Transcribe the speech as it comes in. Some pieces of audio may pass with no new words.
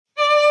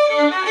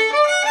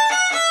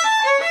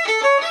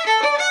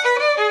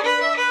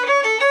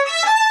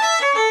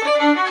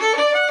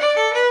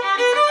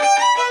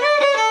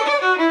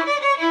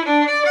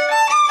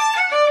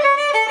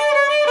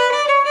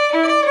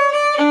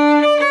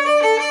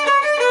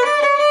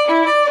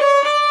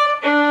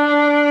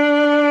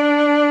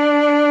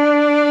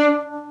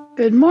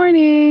Good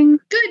morning.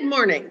 Good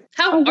morning.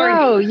 How Oh are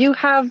wow, you? you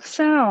have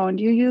sound.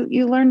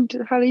 You learned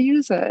how to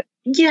use it.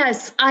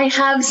 Yes, I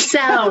have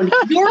sound.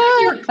 You're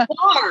in your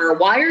car.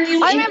 Why are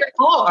you in your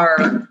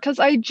car? Because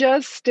I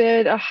just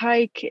did a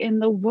hike in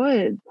the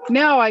woods.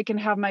 Now I can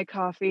have my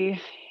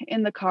coffee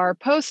in the car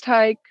post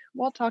hike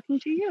while talking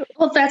to you.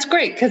 Well, that's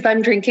great because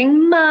I'm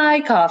drinking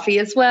my coffee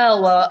as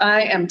well while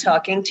I am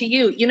talking to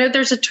you. You know,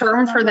 there's a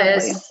term for Lovely.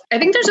 this. I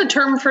think there's a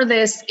term for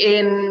this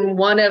in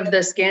one of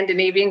the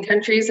Scandinavian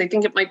countries. I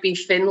think it might be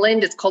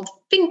Finland. It's called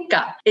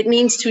finka. It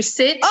means to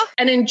sit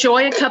and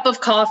enjoy a cup of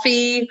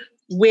coffee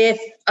with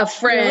a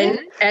friend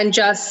and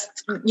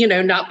just,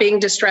 not being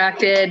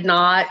distracted,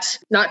 not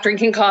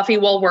drinking coffee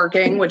while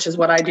working, which is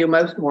what I do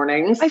most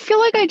mornings. I feel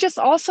like I just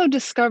also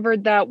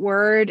discovered that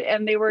word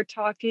and they were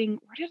talking,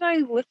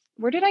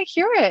 where did I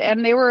hear it?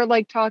 And they were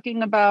like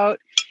talking about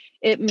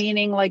it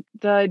meaning like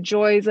the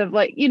joys of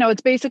like,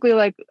 it's basically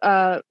like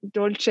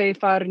dolce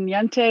far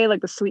niente,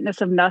 like the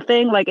sweetness of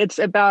nothing. Like it's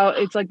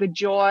like the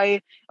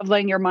joy of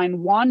letting your mind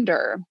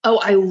wander. Oh,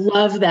 I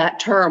love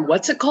that term.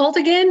 What's it called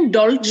again?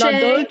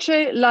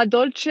 Dolce? La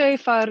dolce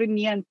far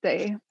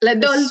niente. La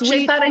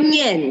dolce far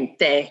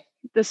niente.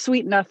 The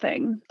sweet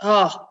nothing.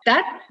 Oh,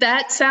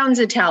 that sounds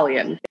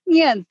Italian.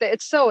 Niente.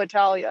 It's so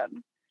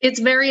Italian. It's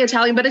very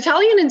Italian, but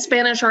Italian and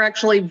Spanish are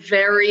actually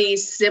very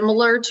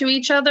similar to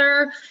each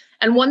other.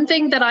 And one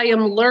thing that I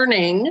am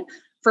learning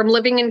from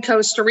living in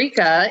Costa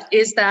Rica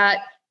is that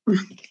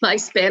my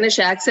Spanish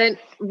accent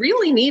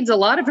really needs a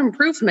lot of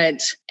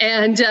improvement.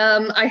 And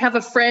I have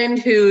a friend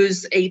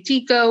who's a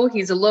Tico.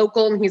 He's a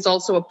local and he's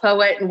also a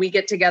poet. And we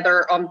get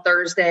together on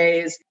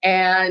Thursdays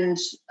and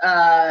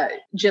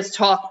just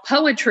talk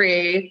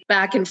poetry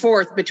back and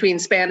forth between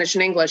Spanish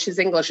and English. His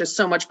English is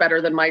so much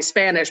better than my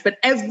Spanish. But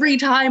every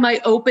time I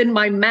open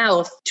my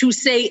mouth to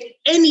say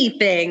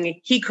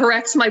anything, he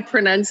corrects my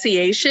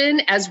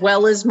pronunciation as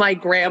well as my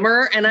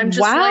grammar. And I'm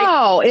just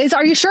wow.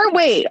 Are you sure?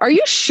 Wait, are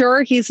you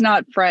sure he's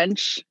not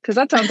French? Because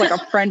that sounds like a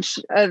French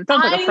like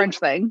a French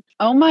thing.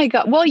 Oh my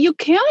God. Well, you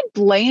can't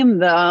blame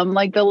them.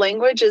 Like the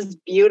language is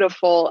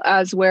beautiful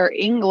as where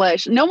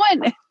English. No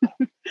one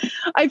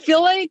I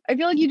feel like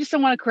you just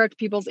don't want to correct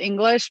people's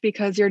English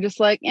because you're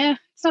just like,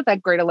 it's not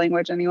that great a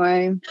language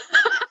anyway.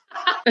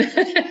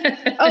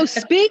 Oh,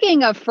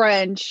 speaking of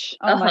French,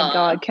 oh my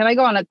God, can I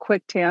go on a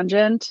quick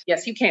tangent?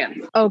 Yes, you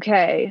can.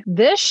 Okay.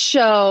 This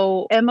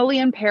show, Emily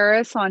in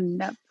Paris on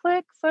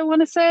Netflix, I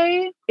want to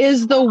say,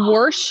 is the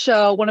worst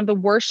show, one of the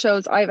worst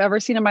shows I've ever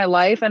seen in my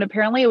life. And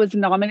apparently it was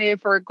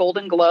nominated for a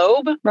Golden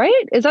Globe,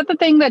 right? Is that the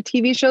thing that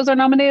TV shows are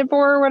nominated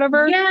for or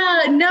whatever?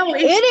 Yeah, no,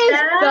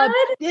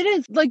 it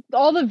is like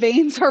all the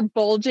veins are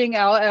bulging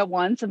out at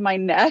once in my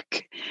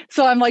neck.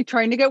 So I'm like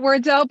trying to get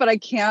words out, but I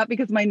can't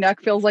because my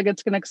neck feels like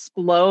it's going to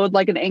explode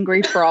like an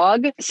angry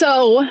frog.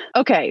 So,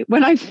 okay.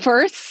 When I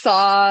first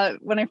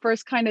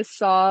kind of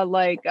saw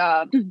like,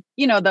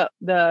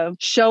 the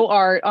show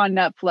art on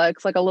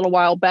Netflix, like a little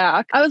while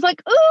back, I was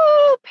like,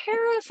 ooh,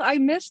 Paris. I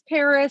miss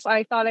Paris.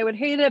 I thought I would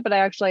hate it, but I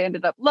actually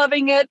ended up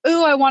loving it.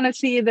 Ooh, I want to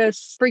see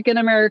this freaking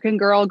American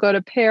girl go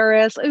to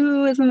Paris.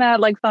 Ooh, isn't that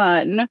like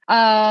fun?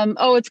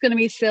 Oh, it's going to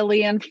be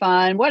silly and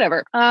fun,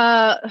 whatever.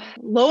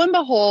 Lo and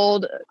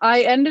behold,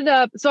 I ended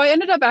up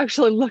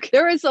actually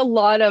there is a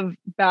lot of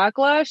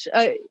backlash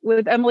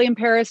with Emily in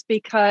Paris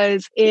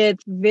because it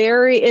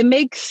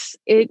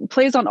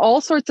plays on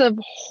all sorts of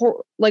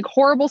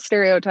horrible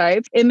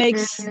stereotypes. It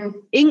makes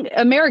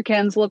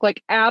Americans look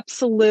like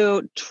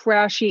absolute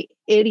trashy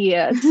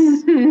idiots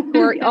who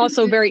are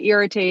also very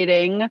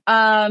irritating.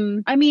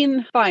 I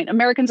mean, fine,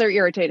 Americans are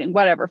irritating,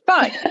 whatever,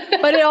 fine.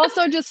 But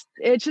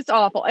it's just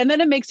awful. And then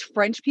it makes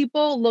French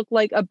people look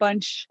like a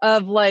bunch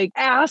of like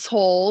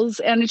assholes.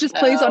 And it just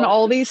plays on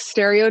all these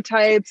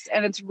stereotypes.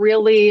 And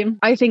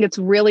I think it's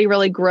really,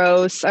 really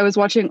gross. I was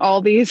watching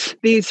all these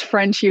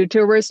French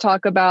YouTubers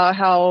talk about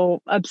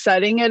how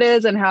upsetting it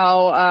is and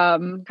how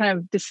kind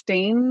of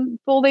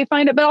disdainful they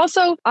find it. But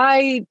also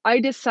I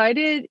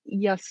decided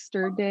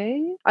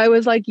yesterday, I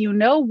was like, you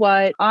know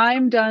what?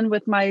 I'm done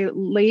with I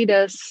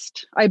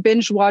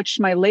binge watched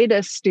my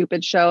latest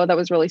stupid show that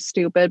was really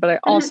stupid, but I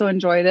also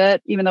enjoyed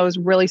it, even though it was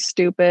really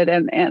stupid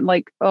and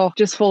like,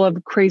 just full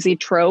of crazy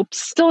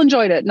tropes. Still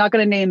enjoyed it. Not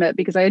going to name it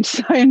because I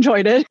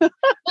enjoyed it.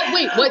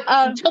 Wait, what?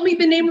 Tell me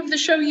the name of the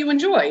show you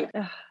enjoyed.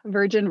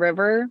 Virgin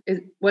River.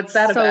 What's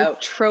that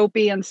about? So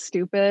tropey and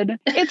stupid.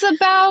 It's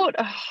about,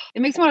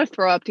 it makes me want to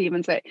throw up to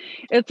even say.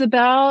 It's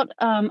about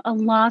a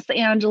Los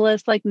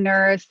Angeles like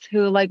nurse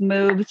who like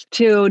moves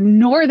to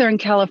Northern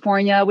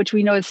California, which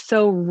we know is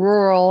so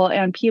rural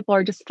and people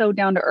are just so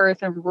down to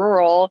earth and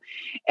rural.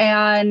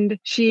 And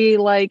she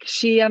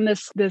and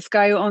this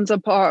guy who owns a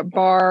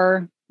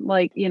bar,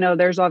 like,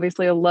 there's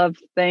obviously a love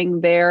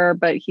thing there,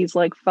 but he's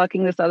like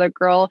fucking this other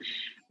girl.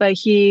 but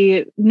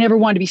he never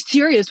wanted to be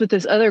serious with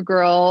this other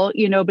girl,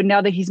 you know, but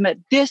now that he's met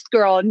this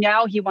girl,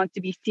 now he wants to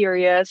be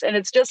serious. And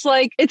it's just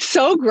like, it's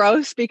so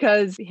gross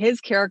because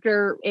his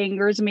character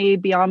angers me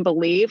beyond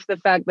belief. The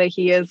fact that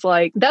he is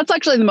like, that's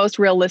actually the most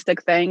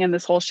realistic thing in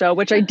this whole show,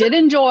 which I did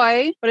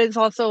enjoy, but it's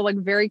also like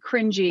very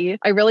cringy.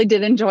 I really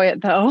did enjoy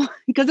it though,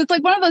 because it's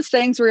like one of those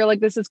things where you're like,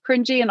 this is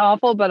cringy and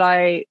awful, but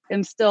I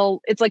am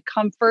still, it's like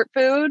comfort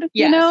food,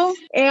 you know?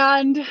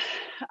 And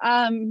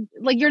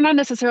like you're not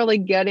necessarily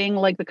getting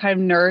like the kind of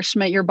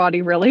nourishment your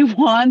body really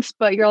wants,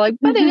 but you're like,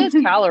 but it is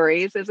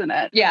calories, isn't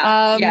it?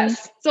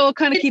 Yes. So it'll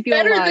kind of keep you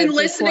alive. It's better than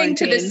listening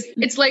to this.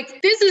 It's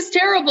like, this is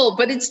terrible,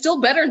 but it's still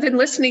better than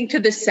listening to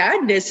the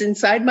sadness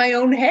inside my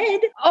own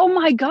head. Oh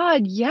my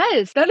God.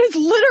 Yes. That is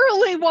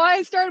literally why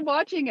I started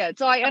watching it.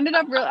 So I ended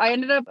up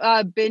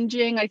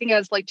binging, I think it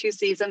has like 2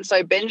 seasons. So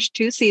I binged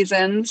 2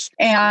 seasons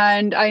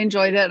and I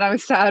enjoyed it. And I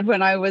was sad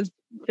when I was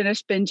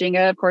finished binging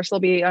it. Of course, there'll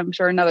be, I'm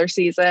sure, another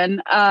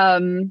season.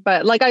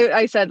 But like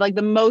I said, like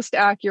the most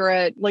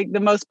accurate, like the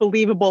most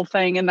believable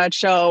thing in that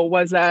show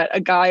was that a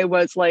guy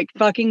was like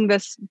fucking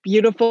this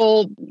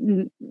beautiful,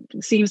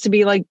 seems to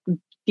be like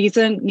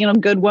decent, you know,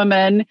 good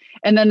woman.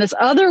 And then this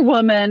other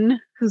woman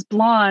who's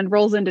blonde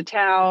rolls into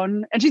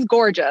town and she's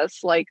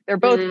gorgeous. Like they're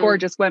both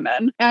gorgeous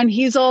women. And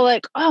he's all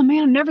like, oh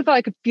man, I never thought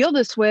I could feel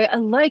this way. I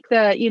like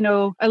that, you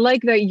know, I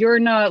like that you're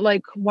not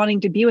like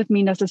wanting to be with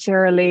me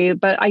necessarily,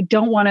 but I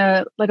don't want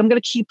to, like, I'm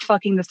going to keep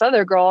fucking this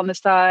other girl on the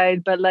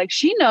side. But like,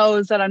 she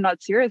knows that I'm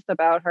not serious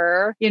about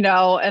her, you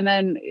know, and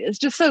then it's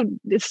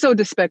so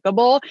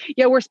despicable.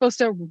 Yeah. We're supposed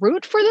to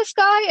root for this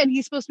guy and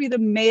he's supposed to be the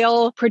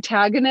male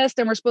protagonist.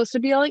 And we're supposed to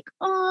be like,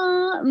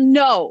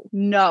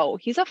 no,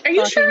 he's a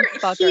fucking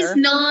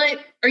fucker.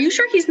 Are you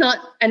sure he's not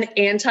an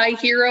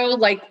anti-hero?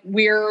 Like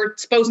we're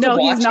supposed to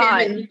watch he's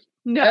not. him?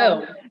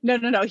 No.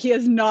 He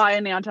is not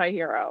an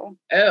anti-hero.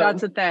 That's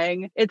the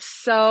thing. It's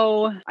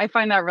so, I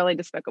find that really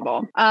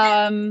despicable.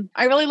 I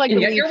really like the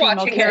lead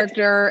female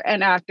character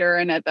and actor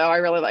in it though. I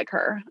really like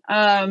her.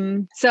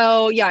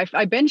 So yeah,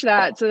 I binged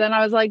that. So then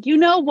I was like, you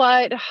know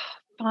what?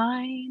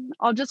 Fine.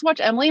 I'll just watch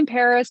Emily in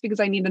Paris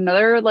because I need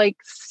another like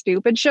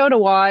stupid show to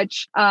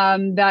watch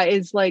that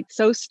is like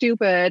so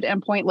stupid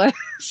and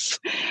pointless.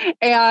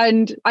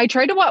 And I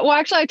tried to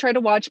watch, I tried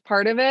to watch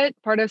part of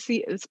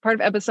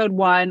episode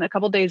 1 a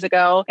couple days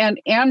ago.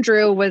 And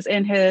Andrew was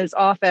in his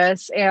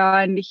office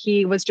and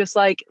he was just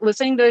like,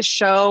 listening to this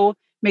show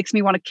makes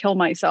me want to kill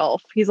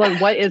myself. He's like,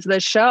 what is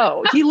this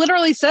show? He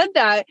literally said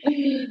that.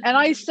 And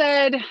I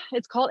said,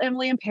 it's called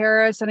Emily in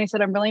Paris. And I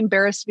said, I'm really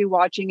embarrassed to be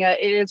watching it.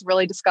 It is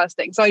really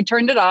disgusting. So I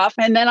turned it off.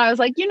 And then I was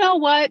like, you know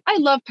what? I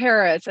love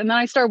Paris. And then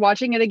I started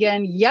watching it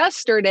again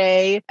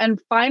yesterday and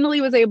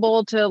finally was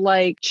able to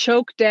like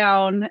choke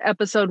down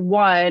episode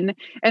 1.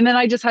 And then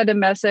I just had to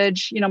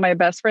message, you know, my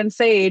best friend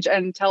Sage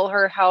and tell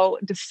her how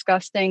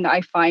disgusting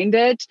I find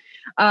it.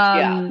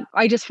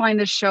 I just find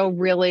this show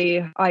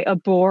really, I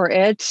abhor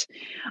it.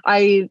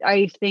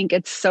 I think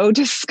it's so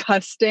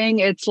disgusting.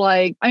 It's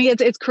like, I mean,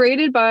 it's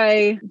created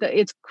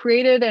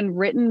and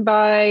written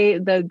by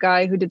the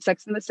guy who did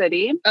Sex and the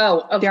City.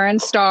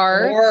 Darren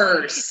Star. Of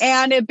course.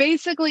 And it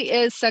basically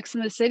is Sex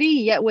and the City,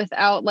 yet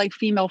without like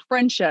female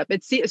friendship.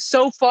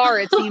 So far,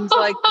 it seems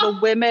like the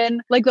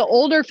women, like the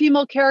older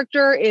female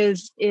character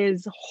is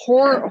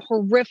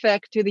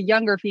horrific to the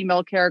younger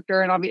female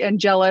character and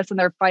jealous. And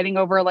they're fighting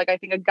over like, I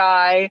think a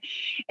guy,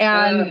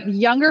 and the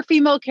younger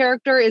female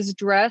character is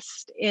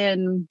dressed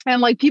in,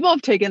 and like people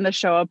have taken the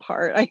show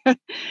apart.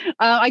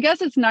 I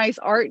guess it's nice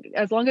art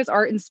as long as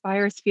art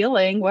inspires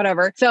feeling,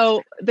 whatever.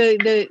 So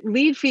the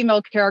lead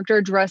female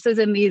character dresses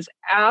in these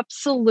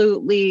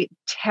absolutely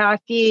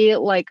tacky,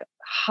 like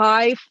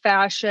high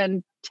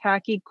fashion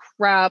tacky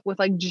crap with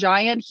like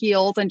giant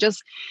heels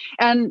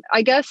and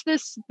I guess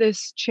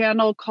this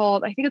channel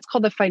called, I think it's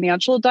called The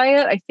Financial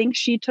Diet. I think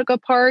she took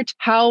apart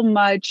how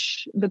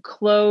much the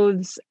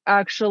clothes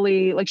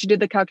actually, like she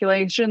did the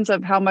calculations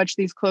of how much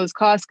these clothes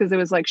cost because it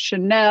was like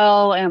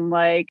Chanel and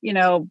like, you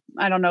know,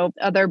 I don't know,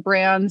 other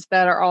brands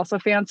that are also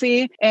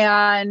fancy.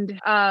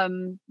 And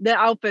the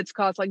outfits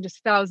cost like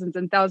just thousands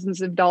and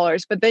thousands of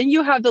dollars. But then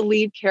you have the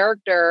lead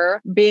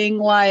character being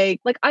like,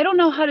 I don't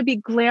know how to be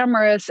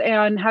glamorous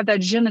and have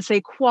that je ne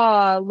sais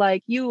quoi,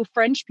 like you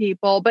French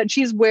people. But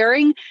she's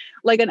wearing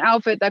like an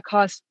outfit that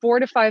costs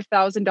 $4,000 to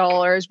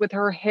 $5,000 with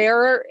her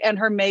hair and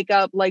her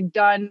makeup like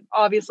done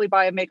obviously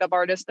by a makeup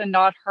artist and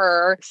not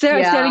her.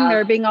 Standing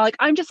there being like,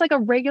 I'm just like a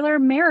regular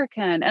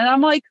American. And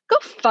I'm like, go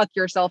fuck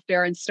yourself,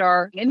 Darren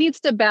Star. It needs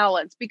to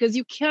balance because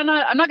you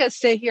cannot, I'm not going to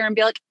sit here and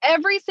be like,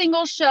 every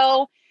single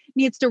show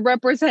needs to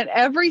represent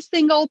every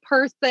single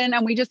person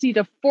and we just need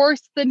to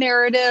force the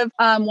narrative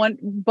one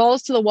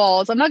balls to the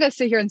walls. I'm not going to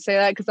sit here and say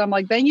that because I'm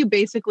like, then you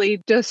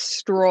basically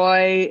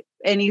destroy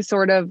any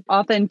sort of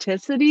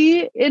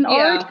authenticity in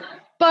art.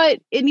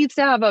 but it needs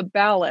to have a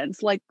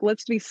balance. Like,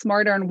 let's be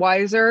smarter and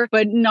wiser,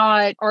 but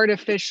not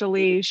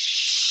artificially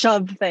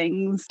shove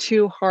things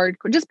too hard.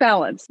 Just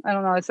balance. I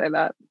don't know how to say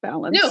that.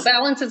 Balance. No,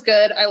 balance is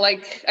good.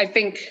 I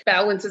think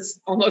balance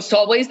is almost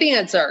always the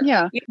answer.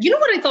 Yeah. You know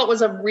what I thought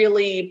was a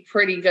really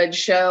pretty good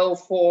show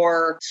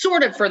for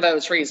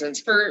those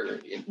reasons,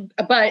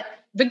 but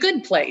The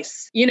Good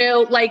Place,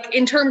 like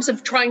in terms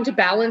of trying to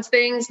balance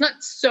things, not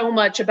so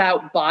much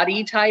about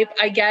body type,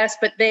 I guess,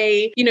 but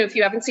if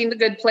you haven't seen The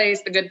Good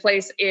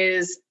Place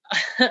is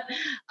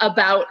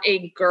about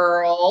a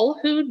girl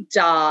who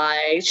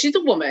dies. She's a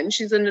woman.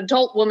 She's an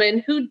adult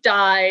woman who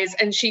dies,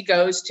 and she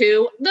goes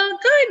to the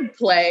good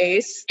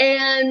place.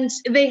 And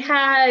they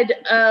had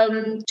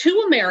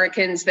two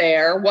Americans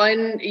there.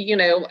 One,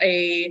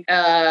 a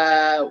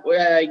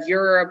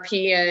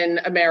European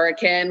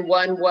American.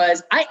 One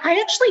was, I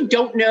actually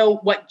don't know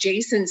what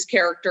Jason's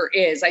character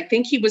is. I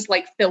think he was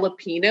like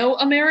Filipino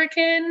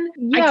American.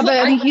 Yeah,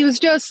 he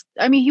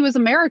was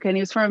American.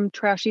 He was from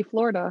trashy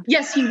Florida.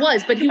 Yes, he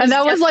was, but and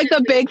that was like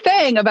the big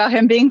thing about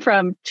him being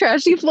from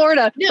trashy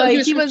Florida. No,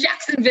 he was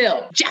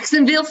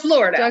Jacksonville,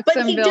 Florida.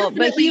 But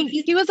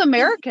he was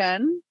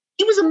American.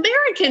 He was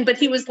American, but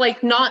he was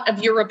like not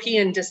of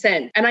European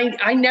descent. And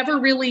I never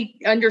really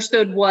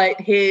understood what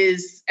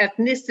his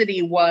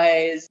ethnicity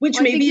was,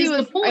 which maybe is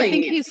the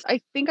point.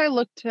 I think I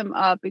looked him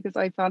up because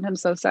I found him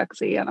so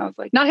sexy, and I was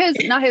like, not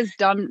his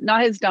dumbness,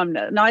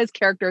 not his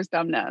character's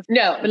dumbness.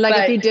 No, but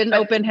if he didn't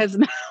open his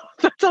mouth,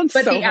 that sounds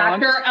so wrong.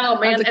 Actor, oh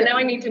man, and now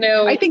I need to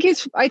know. I think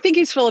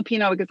he's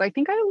Filipino because I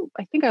think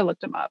I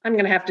looked him up. I'm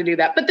gonna have to do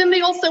that. But then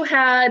they also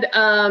had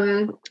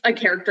a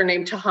character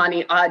named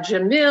Tahani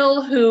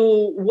Ajamil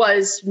who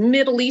was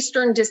Middle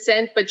Eastern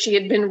descent, but she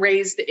had been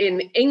raised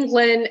in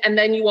England. And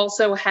then you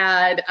also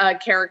had a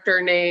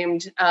character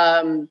named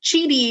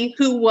Chidi,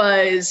 who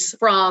was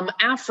from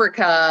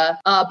Africa,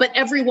 but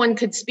everyone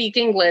could speak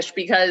English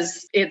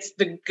because it's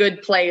the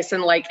good place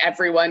and like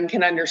everyone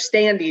can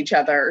understand each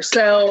other.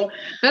 So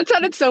that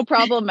sounded so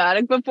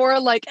problematic before.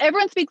 Like,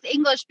 everyone speaks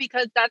English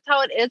because that's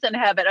how it is in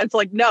heaven. It's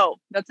like, no,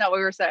 that's not what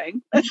we were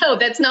saying. No,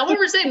 that's not what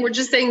we're saying. We're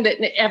just saying that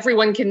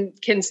everyone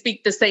can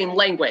speak the same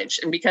language.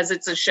 And because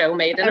it's a show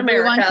made in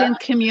America, everyone can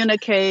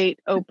communicate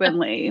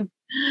openly.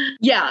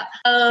 Yeah.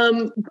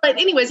 But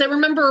anyways, I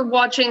remember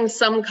watching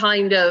some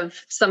kind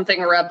of something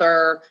or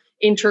other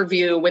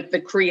interview with the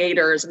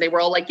creators, and they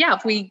were all like, yeah,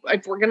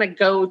 if we're going to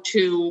go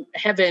to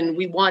heaven,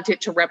 we want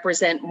it to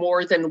represent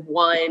more than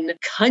one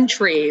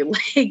country.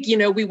 Like,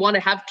 we want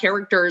to have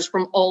characters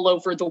from all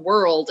over the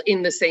world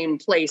in the same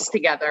place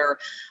together.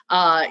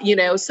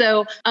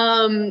 So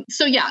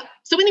yeah.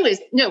 So anyways,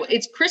 no,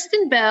 it's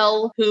Kristen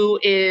Bell, who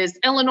is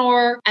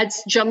Eleanor.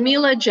 It's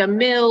Jamila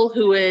Jamil,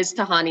 who is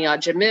Tahani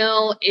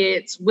Jamil.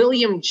 It's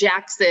William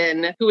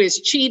Jackson, who is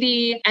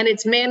Chidi. And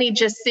it's Manny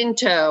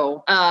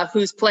Jacinto,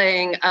 who's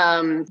playing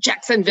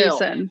Jacksonville.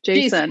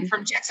 Jason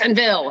from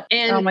Jacksonville.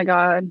 And oh my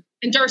God.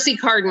 And Darcy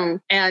Carden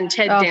and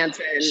Ted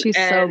Danson. She's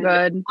and so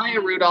good.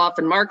 Maya Rudolph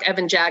and Mark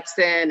Evan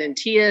Jackson and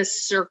Tia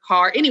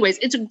Sircar. Anyways,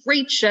 it's a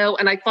great show.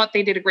 And I thought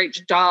they did a great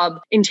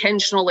job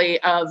intentionally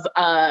of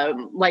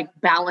like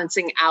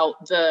balancing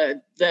out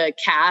the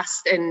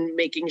cast and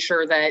making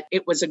sure that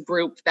it was a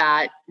group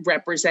that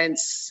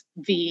represents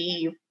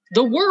the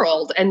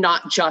world and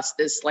not just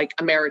this like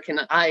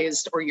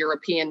Americanized or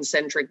European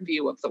centric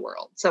view of the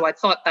world. So I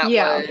thought that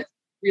was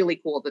really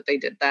cool that they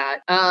did that.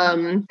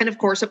 And of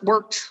course it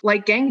worked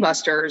like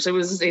gangbusters.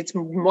 It's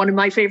one of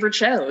my favorite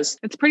shows.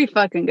 It's pretty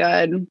fucking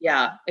good.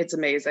 Yeah, it's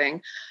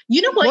amazing.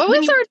 You know what? What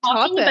was our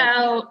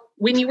topic?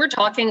 When you were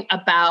talking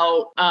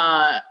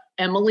about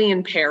Emily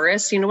in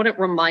Paris, you know what it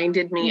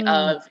reminded me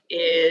of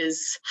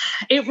is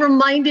it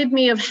reminded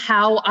me of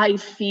how I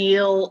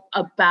feel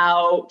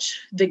about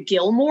the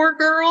Gilmore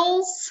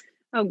Girls.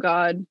 Oh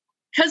God.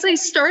 Because I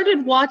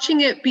started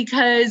watching it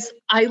because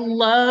I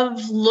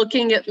love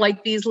looking at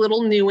like these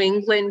little New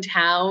England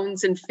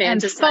towns and fantasizing.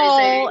 And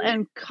fall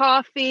and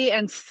coffee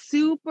and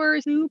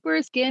super,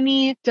 super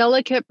skinny,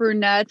 delicate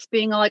brunettes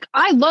being like,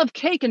 I love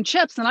cake and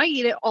chips and I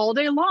eat it all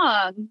day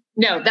long.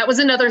 No, that was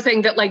another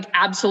thing that like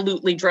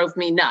absolutely drove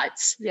me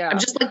nuts. Yeah. I'm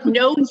just like,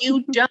 no,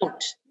 you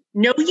don't.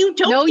 No, you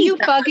don't. No, you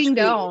fucking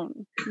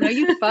don't. No,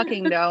 you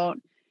fucking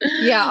don't.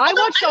 Yeah, I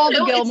watched all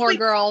the Gilmore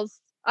Girls.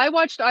 I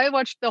watched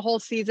the whole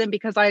season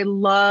because I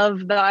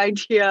love the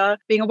idea.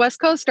 Being a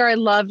West Coaster, I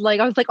loved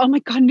I was like, oh my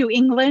God, New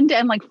England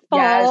and like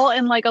fall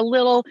and like a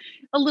little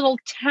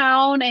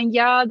town. And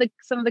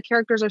some of the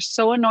characters are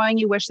so annoying.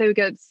 You wish they would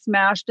get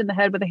smashed in the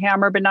head with a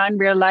hammer, but not in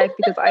real life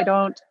because I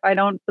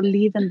don't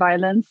believe in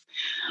violence.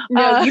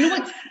 No, you know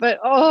what? But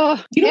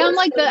and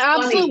like the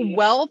absolute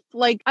wealth.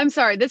 Like, I'm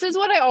sorry, this is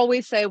what I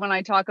always say when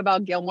I talk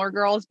about Gilmore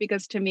Girls,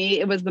 because to me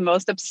it was the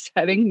most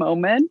upsetting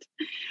moment.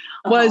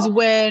 Was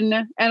when,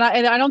 and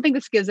I don't think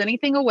this gives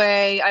anything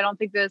away. I don't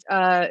think this,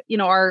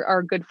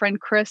 our good friend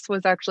Chris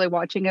was actually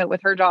watching it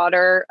with her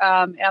daughter.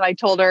 And I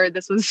told her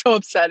this was so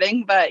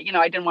upsetting, but,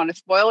 I didn't want to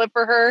spoil it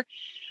for her.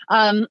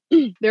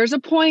 There's a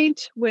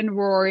point when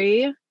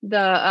Rory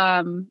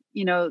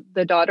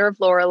the daughter of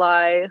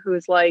Lorelai,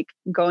 who's like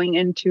going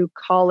into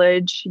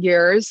college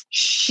years,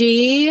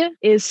 she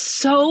is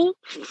so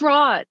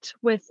fraught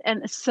with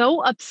and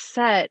so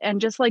upset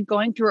and just like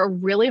going through a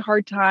really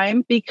hard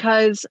time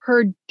because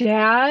her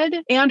dad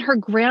and her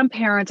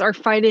grandparents are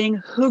fighting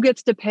who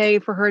gets to pay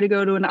for her to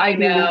go to an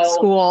Ivy League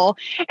school.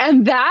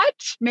 And that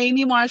made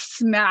me want to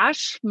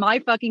smash my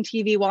fucking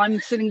TV while I'm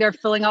sitting there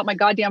filling out my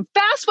goddamn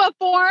FAFSA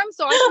form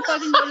so I can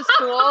fucking go to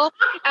school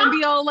and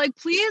be all like,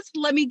 please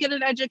let me get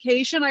an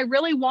education. I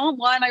really want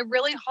one. I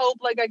really hope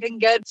like I can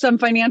get some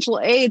financial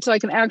aid so I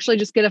can actually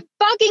just get a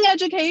fucking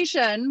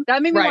education.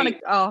 That made me want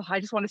to, I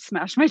just want to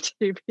smash my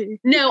TV.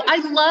 No,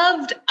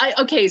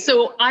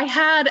 so I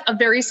had a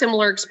very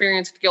similar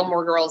experience with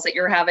Gilmore Girls that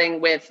you're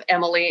having with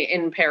Emily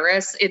in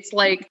Paris. It's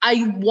like,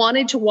 I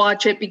wanted to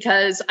watch it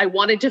because I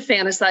wanted to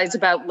fantasize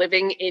about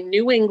living in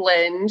New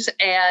England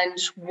and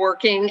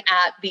working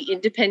at the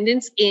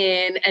Independence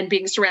Inn and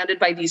being surrounded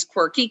by these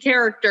quirky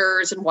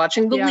characters and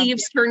watching the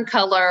leaves turn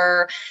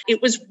color.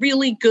 It was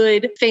really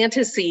good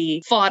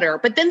fantasy fodder.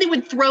 But then they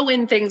would throw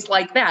in things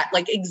like that,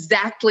 like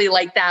exactly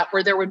like that,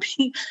 where there would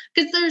be,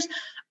 because there's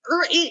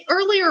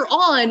earlier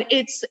on,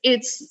 it's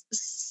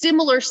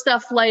similar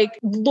stuff like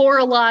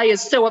Lorelai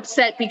is so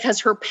upset because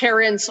her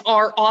parents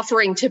are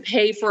offering to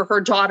pay for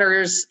her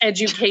daughter's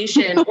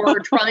education or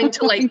trying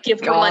to like give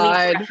her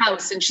money for a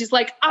house. And she's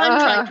like, I'm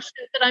trying to show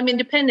that I'm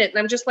independent. And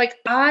I'm just like,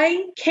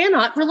 I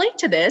cannot relate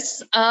to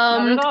this.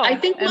 I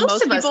think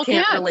most of us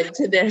can't relate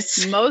to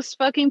this. Most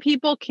fucking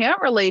people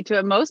can't relate to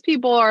it. Most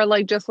people are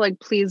like, just like,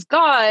 please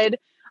God,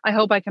 I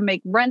hope I can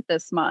make rent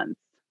this month.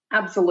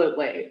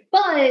 Absolutely.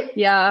 But,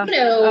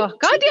 goddamn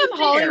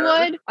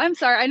Hollywood. I'm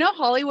sorry. I know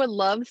Hollywood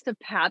loves to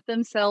pat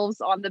themselves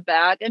on the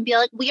back and be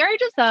like, we are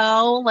just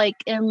so like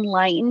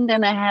enlightened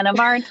and ahead of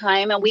our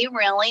time. And we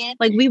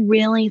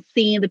really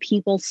see the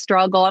people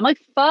struggle. I'm like,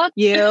 fuck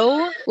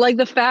you. Like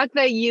the fact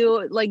that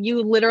you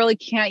literally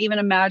can't even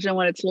imagine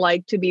what it's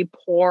like to be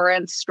poor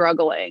and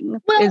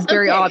struggling is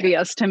very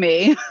obvious to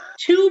me.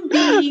 To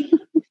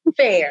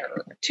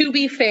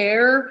be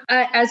fair,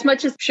 as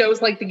much as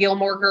shows like the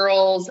Gilmore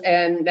Girls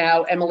and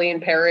now Emily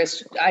in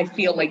Paris, I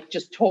feel like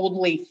just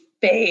totally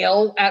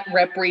fail at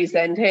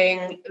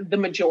representing the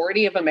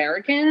majority of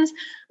Americans.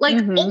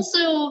 Like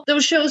also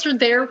those shows are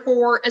there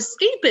for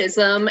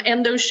escapism,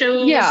 and those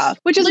shows. Yeah,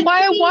 which is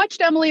why I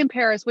watched Emily in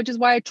Paris, which is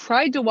why I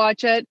tried to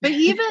watch it. But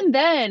even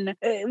then,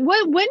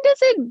 when does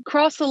it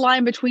cross the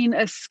line between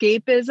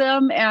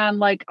escapism and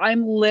like,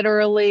 I'm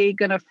literally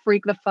going to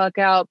freak the fuck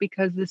out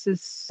because this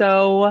is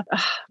so,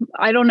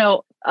 I don't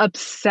know,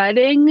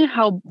 upsetting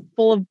how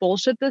full of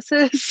bullshit this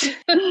is?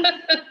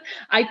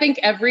 I think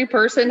every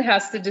person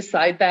has to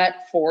decide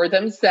that for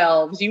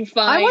themselves.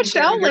 I watched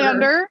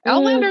Outlander.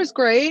 Outlander's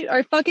great.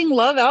 I fucking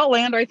love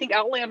Outlander. I think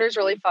Outlander's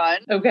really fun.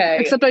 Okay.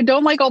 Except I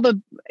don't like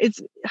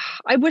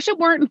I wish it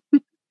weren't.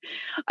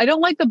 I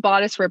don't like the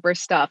bodice ripper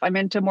stuff. I'm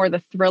into more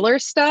the thriller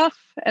stuff.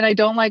 And I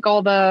don't like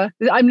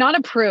I'm not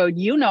a prude.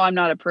 I'm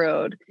not a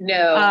prude.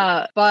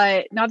 No.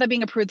 But not that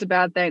being a prude's a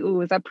bad thing.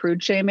 Ooh, is that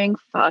prude shaming?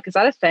 Fuck. Is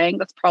that a thing?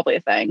 That's probably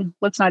a thing.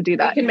 Let's not do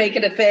that. We can make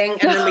it a thing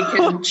and then we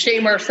can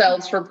shame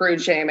ourselves for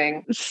prude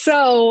shaming.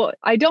 So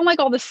I don't like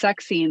all the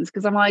sex scenes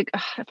because I'm like,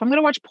 if I'm going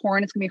to watch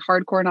porn, it's going to be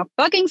hardcore, not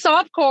fucking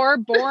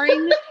softcore,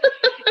 boring.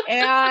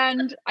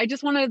 And I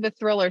just wanted the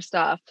thriller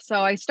stuff.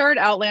 So I started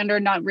Outlander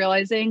not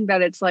realizing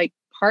that it's like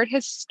part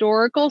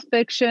historical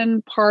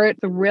fiction, part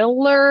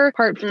thriller,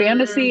 part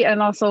fantasy,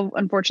 and also,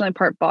 unfortunately,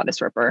 part bodice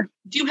ripper.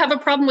 Do you have a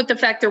problem with the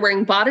fact they're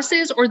wearing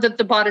bodices or that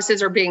the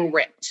bodices are being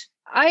ripped?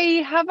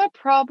 I have a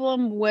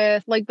problem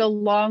with like the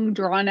long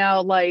drawn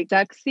out like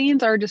sex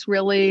scenes are just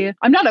really,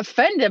 I'm not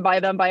offended by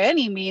them by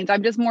any means.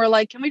 I'm just more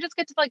like, can we just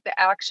get to like the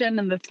action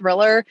and the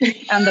thriller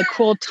and the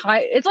cool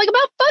time? It's like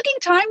about fucking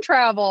time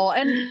travel.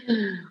 And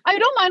I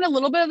don't mind a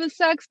little bit of the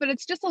sex, but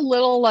it's just a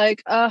little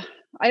like,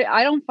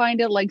 I don't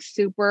find it like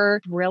super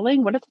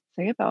thrilling. What does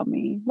it say about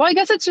me? Well, I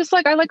guess it's just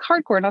like I like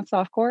hardcore, not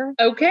softcore.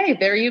 Okay,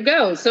 there you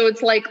go. So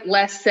it's like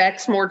less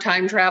sex, more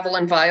time travel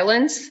and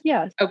violence?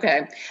 Yes.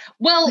 Okay.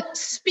 Well,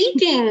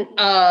 speaking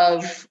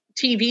of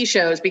TV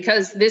shows,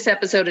 because this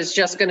episode is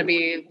just going to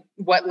be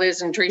what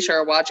Liz and Trisha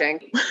are watching,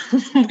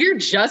 we're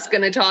just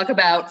going to talk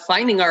about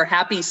finding our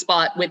happy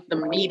spot with the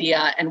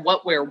media and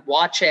what we're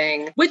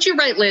watching, which you're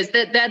right, Liz,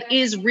 that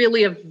is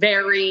really a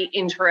very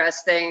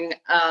interesting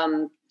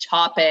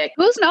topic.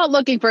 Who's not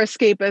looking for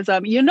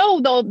escapism?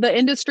 The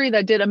industry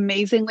that did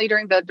amazingly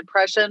during the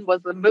Depression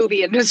was the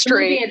movie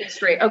industry.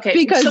 Okay.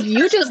 Because so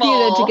you just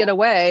needed to get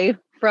away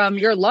from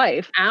your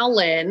life.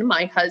 Alan,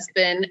 my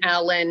husband,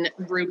 Alan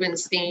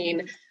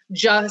Rubenstein,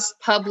 just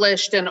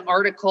published an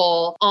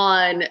article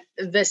on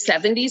the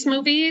 70s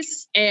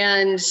movies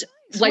and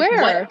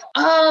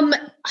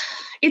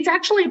it's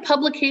actually a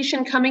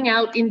publication coming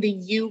out in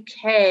the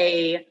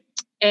UK.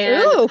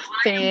 And ooh,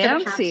 fancy.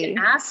 I'm have to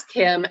ask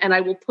him, and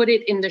I will put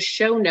it in the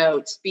show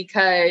notes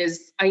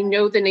because I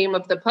know the name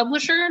of the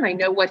publisher and I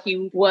know what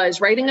he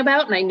was writing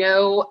about. And I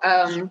know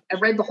I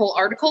read the whole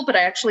article, but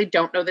I actually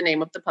don't know the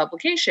name of the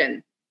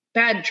publication.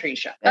 Bad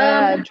Trisha.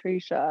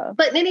 Trisha.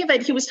 But in any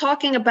event, he was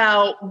talking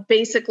about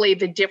basically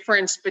the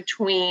difference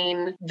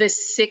between the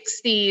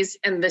 60s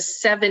and the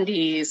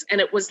 70s.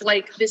 And it was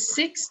like the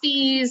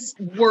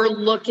 60s were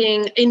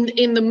looking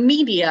in the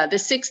media, the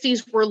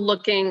 60s were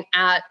looking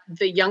at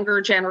the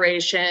younger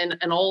generation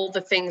and all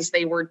the things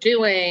they were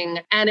doing.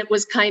 And it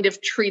was kind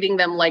of treating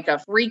them like a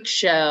freak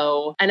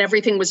show. And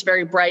everything was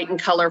very bright and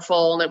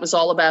colorful. And it was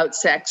all about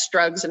sex,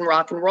 drugs, and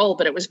rock and roll,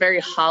 but it was very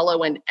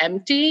hollow and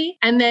empty.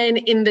 And then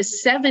in the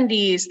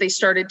 70s, they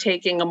started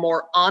taking a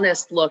more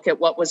honest look at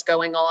what was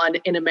going on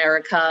in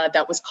America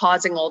that was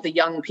causing all the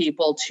young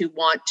people to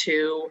want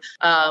to,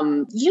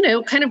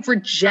 kind of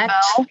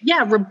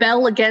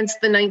rebel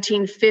against the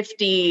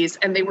 1950s.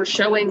 And they were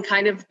showing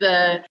kind of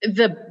the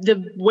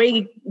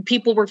way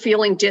people were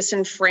feeling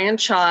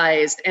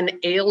disenfranchised and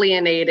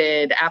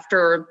alienated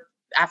after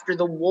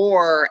the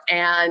war.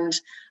 And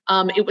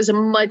it was a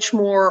much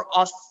more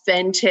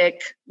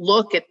authentic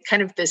look at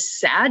kind of the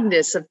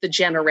sadness of the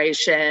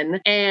generation.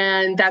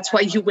 And that's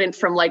why you went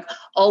from like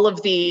all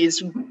of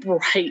these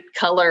bright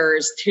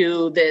colors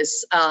to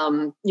this,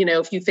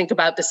 if you think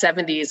about the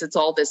 70s, it's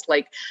all this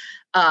like,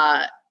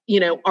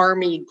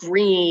 army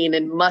green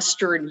and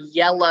mustard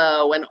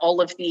yellow and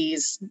all of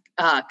these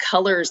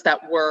colors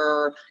that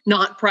were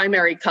not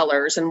primary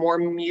colors and more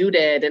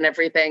muted and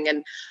everything.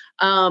 And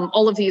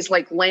all of these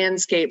like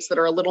landscapes that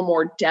are a little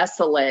more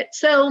desolate.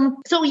 So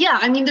yeah,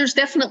 I mean, there's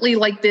definitely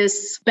like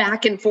this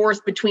back and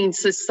forth between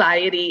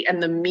society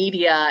and the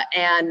media,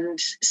 and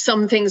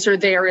some things are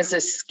there as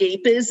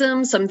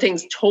escapism. Some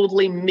things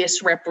totally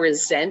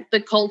misrepresent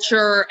the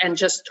culture and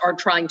just are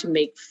trying to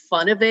make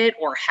fun of it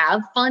or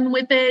have fun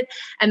with it.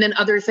 And then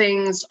other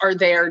things are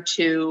there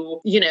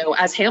to,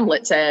 as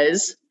Hamlet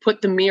says,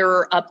 put the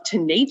mirror up to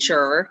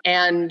nature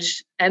and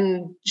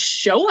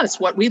show us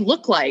what we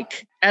look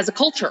like as a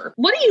culture.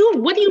 What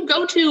do you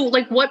go to?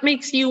 Like, what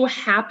makes you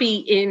happy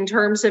in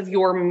terms of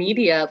your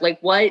media? Like,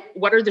 what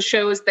are the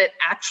shows that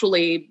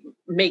actually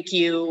put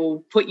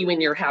you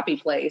in your happy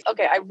place?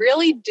 Okay, I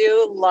really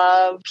do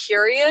love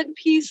period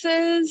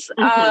pieces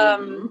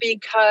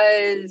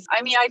because,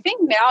 I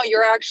think now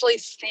you're actually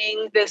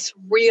seeing this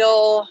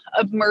real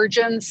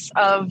emergence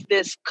of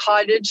this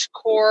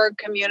cottagecore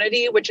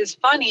community, which is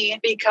funny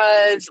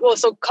because,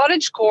 so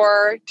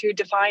cottagecore, to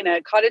define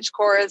it,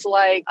 cottagecore is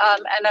like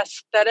an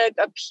aesthetic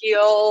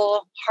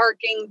appeal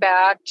harking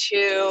back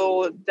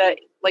to the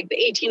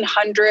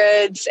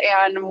 1800s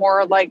and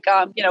more like,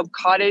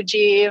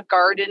 cottagey,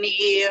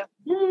 gardeny,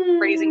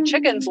 raising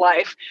chickens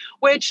life,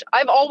 which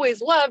I've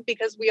always loved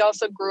because we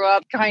also grew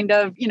up kind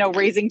of,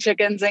 raising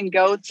chickens and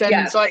goats.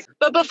 And so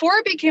but before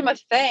it became a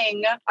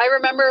thing, I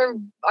remember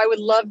I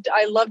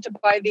loved to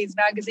buy these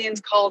magazines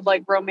called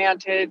like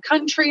Romantic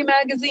Country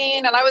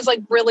Magazine. And I was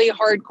like really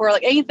hardcore,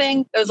 like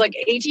anything that was like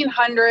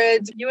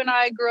 1800s. You and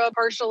I grew up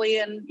partially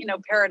in,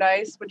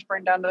 Paradise, which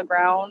burned down to the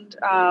ground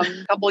a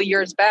couple of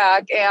years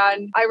back.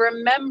 And I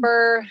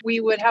remember we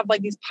would have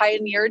like these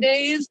pioneer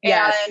days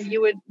and we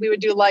would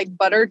do like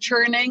butter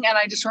churning. And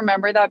I just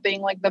remember that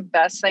being like the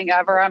best thing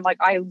ever. I'm like,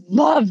 I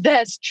love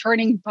this,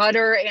 churning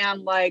butter,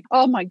 and like,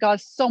 oh my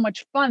gosh, so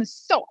much fun.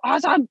 So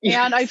awesome.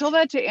 And I told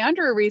that to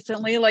Andrew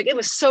recently, like it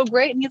was so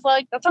great. And he's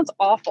like, that sounds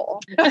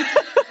awful.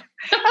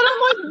 And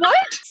I'm like,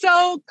 what?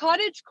 So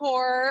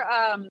cottagecore,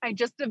 I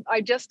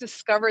just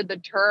discovered the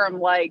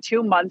term like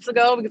 2 months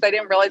ago because I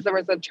didn't realize there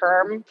was a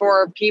term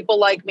for people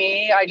like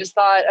me. I just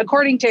thought,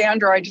 according to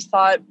Andrew, I just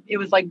thought it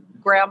was like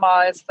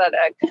grandma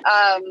aesthetic.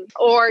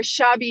 Or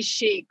shabby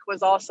chic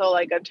was also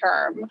like a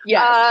term.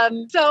 Yeah.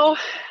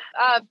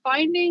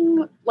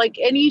 Finding like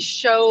any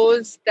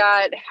shows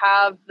that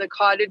have the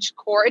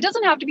cottagecore, it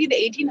doesn't have to be the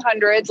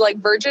 1800s. Like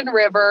Virgin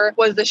River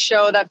was the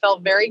show that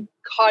felt very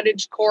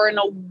cottagecore in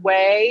a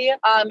way.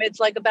 It's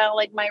like about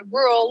like my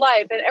rural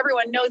life and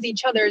everyone knows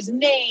each other's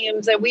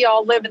names and we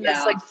all live in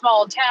this like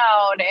small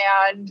town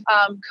and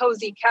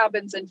cozy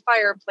cabins and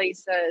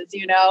fireplaces,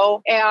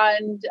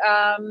 and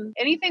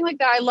anything like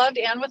that. I loved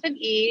Anne with an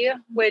E,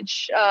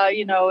 which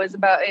is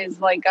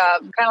like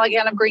kind of like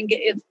Anne of Green.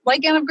 It's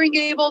like Anne of Green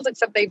Gables,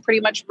 except they pretty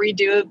much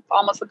redo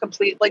almost the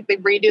complete, like they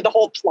redo the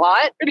whole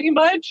plot pretty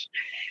much.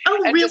 Oh,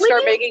 and really? Just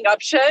start making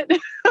up shit.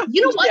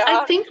 You know what? Yeah.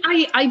 I think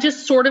I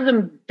just sort of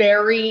am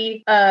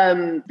very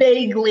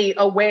vaguely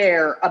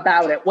aware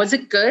about it. Was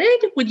it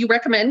good? Would you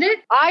recommend it?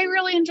 I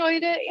really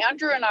enjoyed it.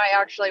 Andrew and I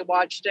actually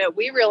watched it.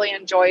 We really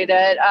enjoyed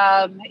it.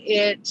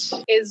 It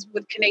is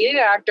with Canadian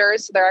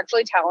actors, so they're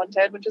actually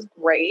talented, which is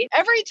great.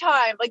 Every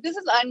time, like this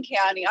is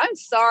uncanny. I'm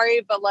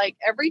sorry, but like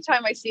every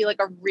time I see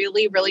like a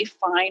really, really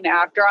fine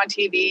actor on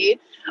TV,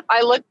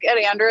 I look at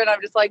Andrew and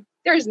I'm just like,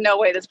 there's no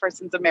way this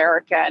person's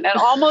American. And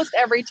almost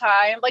every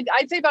time, like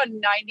I'd say about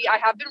 90, I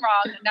have been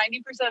wrong,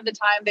 90% of the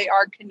time they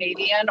are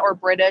Canadian or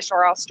British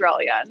or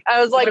Australian. I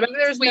was like,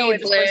 there's no way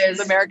this person's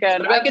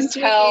American. I can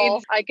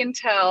tell,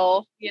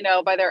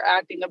 by their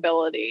acting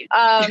ability.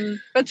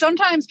 But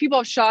sometimes people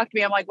have shocked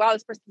me. I'm like, wow,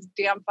 this person's a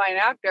damn fine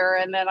actor.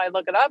 And then I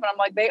look it up and I'm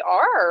like, they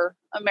are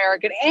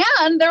American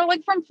and they're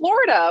like from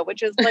Florida,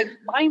 which is like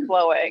mind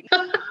blowing.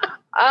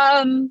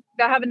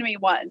 That happened to me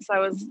once. I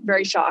was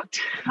very shocked.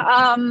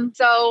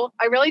 So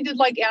I really did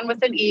like Anne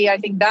with an E. I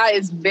think that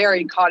is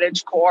very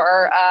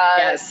cottagecore.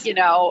 Yes. You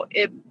know,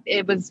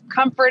 it was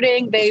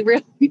comforting. They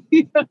really,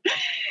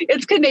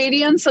 it's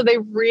Canadian, so they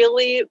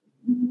really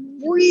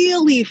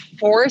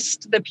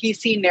forced the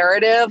PC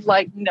narrative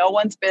like no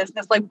one's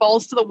business, like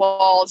balls to the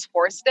walls,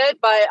 forced it.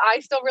 But I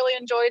still really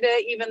enjoyed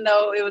it, even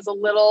though it was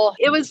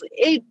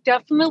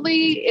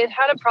it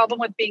had a problem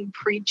with being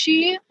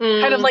preachy,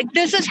 kind of like,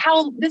 this is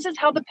how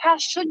the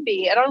past should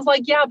be. And I was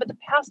like, yeah, but the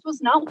past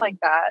was not like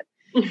that.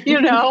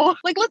 You know,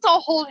 like, let's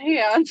all hold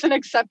hands and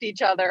accept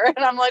each other.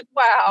 And I'm like,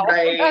 wow,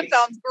 that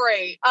sounds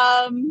great.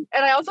 And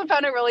I also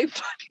found it really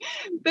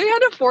funny. They had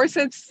to force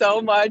it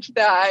so much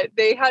that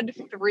they had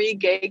 3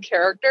 gay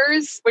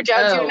characters, which,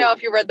 as you know,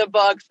 if you read the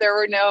books, there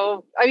were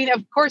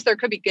of course there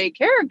could be gay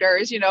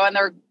characters, you know, and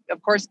they're,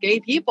 of course, gay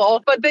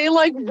people, but they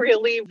like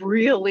really,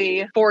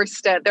 really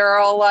forced it. They're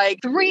all like,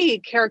 3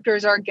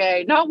 characters are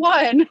gay, not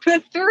 1,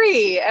 but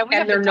 3. And we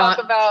have to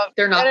talk about,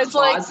 they're not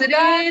closeted.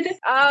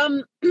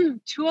 Like,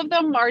 2 of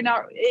them are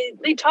not,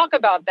 they talk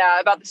about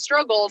the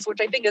struggles, which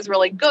I think is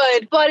really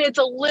good, but it's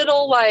a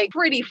little like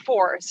pretty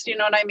forced, you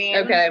know what I mean?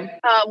 Okay.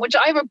 Which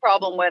I have a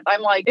problem with.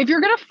 I'm like, if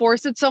you're going to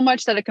force it so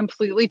much that it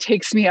completely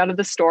takes me out of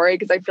the story,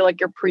 because I feel like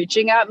you're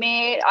preaching at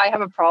me, I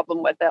have a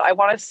problem with it. I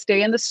want to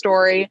stay in the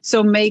story.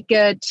 So make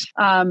it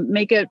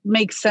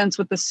make sense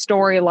with the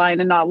storyline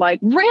and not like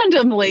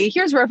randomly,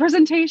 here's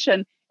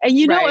representation. And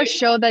a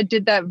show that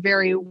did that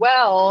very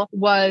well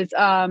was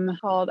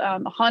called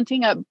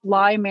Haunting at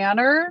Bly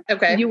Manor.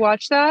 Okay. Did you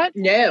watch that?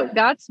 No.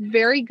 That's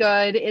very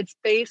good. It's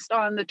based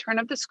on The Turn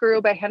of the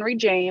Screw by Henry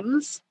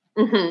James.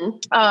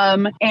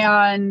 Mm-hmm.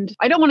 And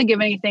I don't want to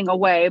give anything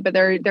away, but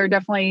there are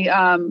definitely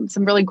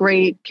some really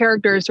great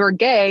characters who are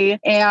gay,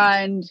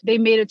 and they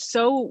made it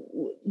so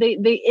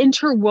they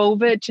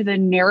interwove it to the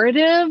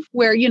narrative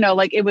where,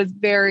 like it was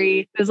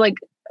like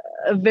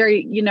a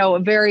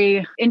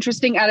very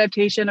interesting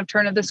adaptation of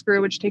Turn of the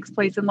Screw, which takes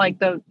place in like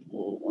the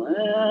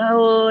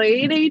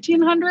late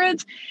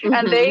 1800s. Mm-hmm.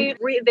 And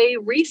they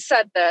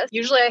reset this.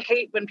 Usually I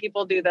hate when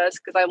people do this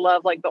because I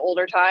love like the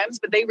older times,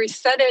 but they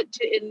reset it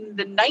in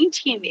the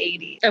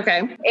 1980s.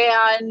 Okay.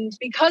 And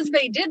because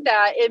they did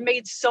that, it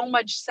made so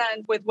much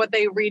sense with what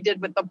they redid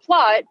with the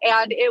plot.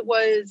 And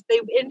they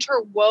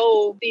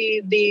interwove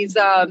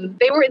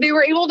they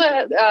were able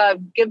to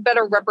give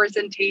better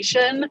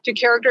representation to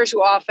characters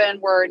who often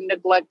were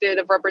neglected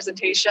of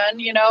representation,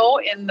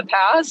 in the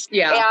past.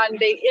 Yeah. And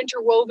they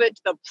interwove it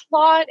to the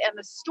plot and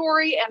the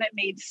story, and it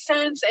made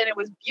sense, and it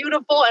was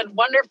beautiful and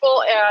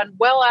wonderful and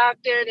well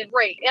acted and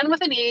great. And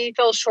with an E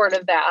fell short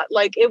of that.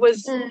 Like it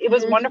was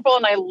wonderful,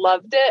 and I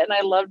loved it, and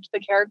I loved the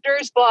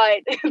characters,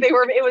 but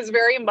it was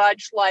very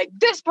much like,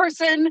 this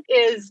person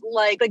is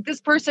like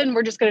this person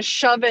we're just going to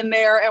shove in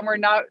there, and we're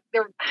not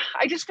there.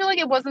 I just feel like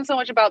it wasn't so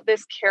much about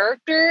this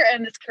character,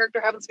 and this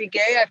character happens to be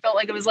gay. I felt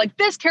like it was like,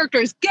 this character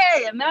is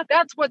gay, and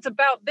that's what's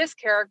about this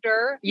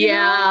character.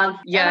 Yeah.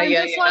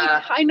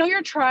 Like, I know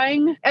you're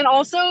trying. And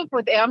also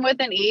with Anne with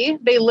an E,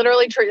 they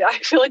literally I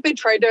feel like they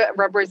tried to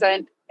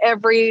represent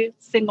every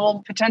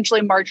single potentially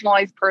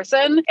marginalized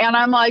person. And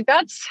I'm like,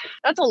 that's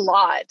a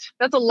lot.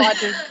 That's a lot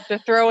to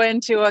throw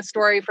into a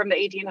story from the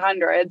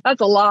 1800s.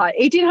 That's a lot.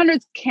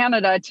 1800s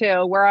Canada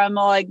too, where I'm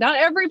like, not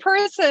every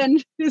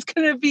person is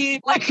going to be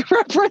like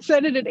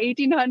represented in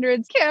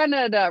 1800s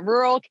Canada,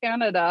 rural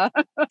Canada.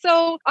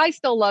 So I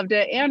still loved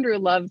it. Andrew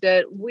loved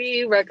it.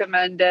 We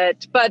recommend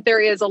it, but there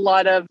is a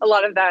lot of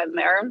that in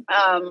there.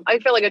 I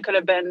feel like it could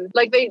have been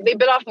like they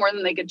bit off more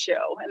than they could chew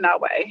in that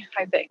way,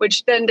 I think,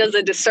 which then does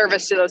a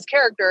disservice to those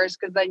characters,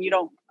 because then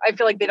I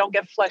feel like they don't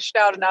get fleshed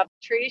out enough.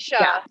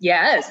 Trisha,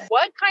 Yes.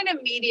 What kind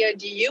of media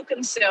do you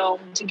consume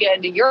to get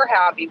into your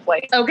happy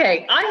place?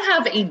 Okay, I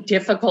have a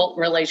difficult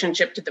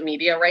relationship to the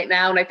media right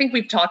now, and I think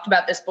we've talked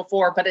about this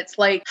before, but it's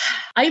like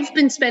I've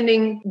been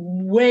spending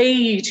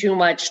way too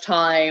much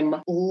time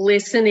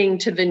listening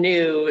to the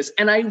news,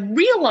 and I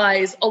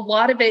realize a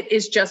lot of it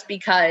is just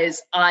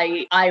because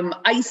I'm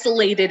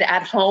isolated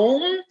at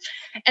home.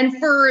 And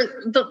for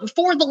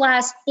the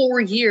last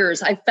 4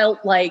 years, I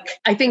felt like,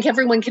 I think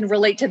everyone can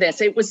relate to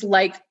this. It was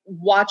like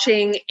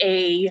watching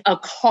a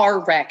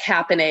car wreck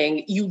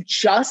happening. You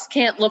just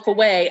can't look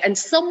away. And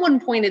someone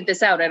pointed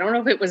this out. I don't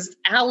know if it was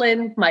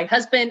Alan, my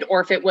husband, or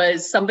if it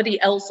was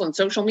somebody else on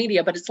social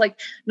media, but it's like,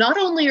 not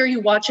only are you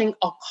watching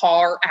a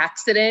car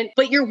accident,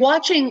 but you're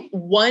watching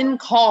one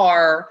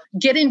car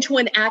get into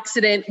an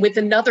accident with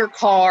another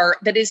car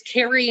that is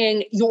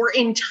carrying your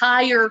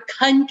entire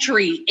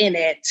country in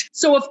it.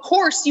 So of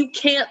course, you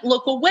can't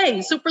look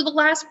away. So for the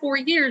last 4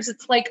 years,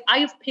 it's like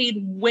I've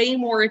paid way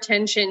more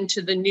attention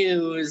to the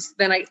news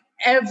than I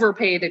ever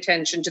paid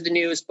attention to the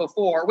news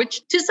before,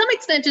 which to some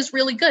extent is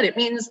really good. It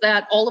means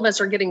that all of us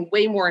are getting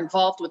way more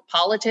involved with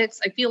politics.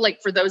 I feel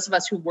like for those of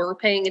us who were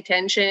paying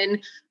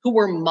attention, who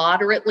were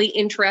moderately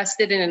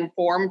interested and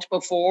informed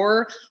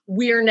before,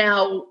 we're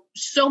now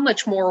so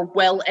much more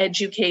well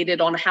educated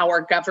on how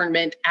our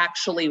government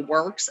actually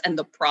works and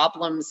the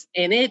problems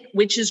in it,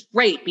 which is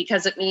great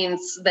because it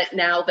means that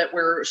now that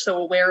we're so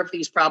aware of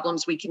these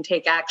problems, we can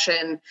take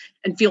action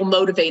and feel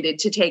motivated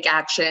to take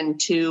action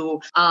to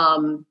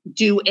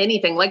do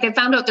anything. Like I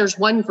found out there's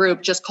one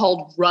group just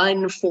called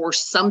Run for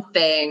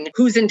Something,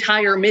 whose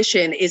entire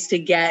mission is to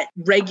get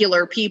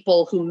regular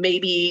people who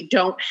maybe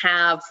don't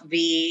have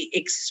the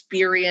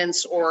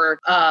experience or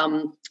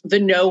the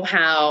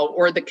know-how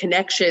or the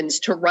connections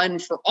to run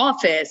for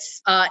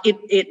office.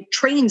 It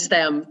trains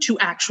them to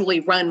actually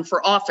run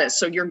for office.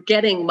 So you're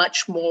getting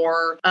much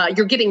more,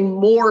 you're getting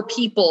more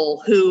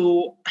people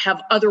who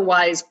have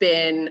otherwise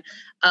been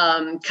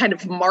kind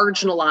of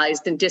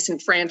marginalized and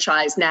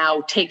disenfranchised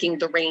now taking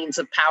the reins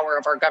of power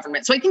of our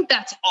government. So I think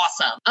that's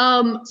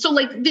awesome. So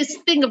like this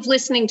thing of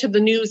listening to the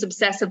news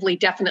obsessively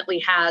definitely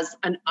has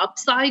an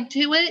upside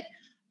to it.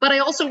 But I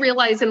also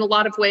realize in a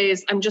lot of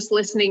ways, I'm just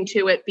listening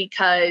to it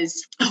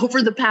because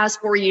over the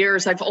past 4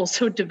 years, I've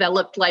also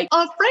developed like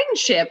a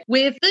friendship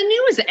with the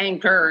news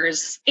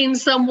anchors in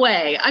some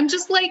way. I'm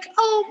just like,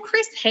 oh,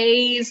 Chris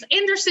Hayes,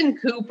 Anderson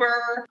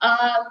Cooper,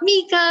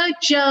 Mika,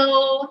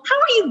 Joe, how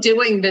are you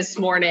doing this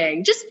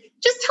morning? Just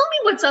tell me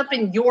what's up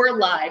in your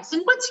lives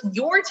and what's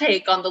your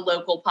take on the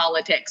local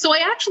politics. So I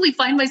actually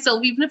find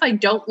myself, even if I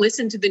don't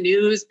listen to the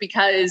news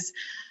because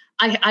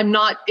I'm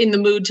not in the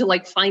mood to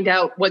like find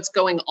out what's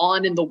going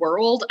on in the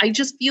world. I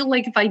just feel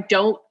like if I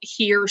don't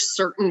hear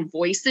certain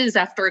voices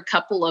after a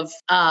couple of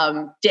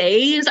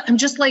days, I'm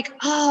just like,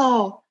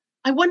 oh,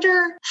 I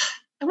wonder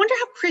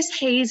how Chris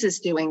Hayes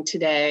is doing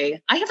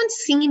today. I haven't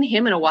seen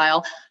him in a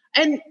while.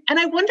 And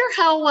I wonder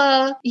how,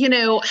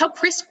 how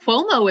Chris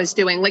Cuomo is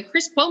doing. Like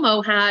Chris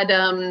Cuomo had,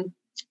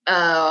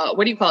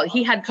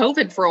 he had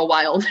COVID for a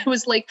while. And it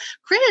was like,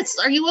 Chris,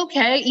 are you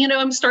okay?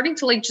 I'm starting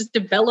to like just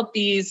develop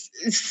these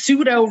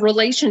pseudo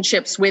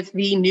relationships with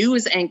the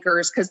news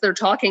anchors because they're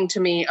talking to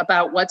me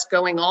about what's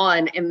going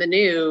on in the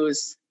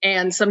news.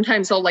 And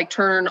sometimes I'll like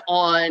turn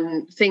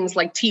on things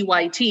like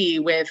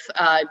TYT with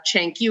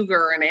Cenk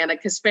Uygur and Anna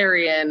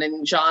Kasparian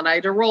and John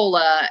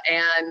Idarola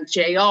and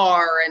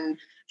JR and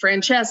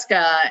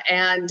Francesca,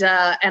 and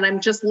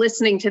I'm just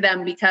listening to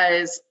them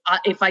because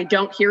if I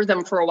don't hear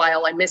them for a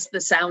while, I miss the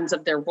sounds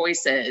of their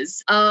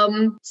voices.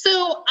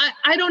 So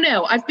I don't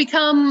know. I've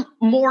become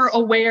more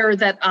aware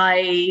that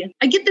I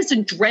get this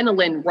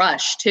adrenaline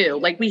rush too.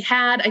 Like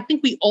I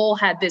think we all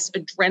had this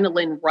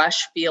adrenaline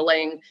rush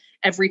feeling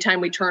every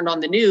time we turned on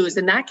the news,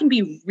 and that can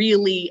be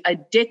really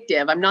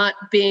addictive. I'm not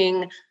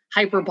being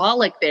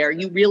hyperbolic there.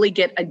 You really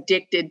get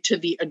addicted to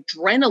the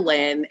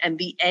adrenaline and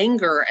the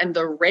anger and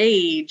the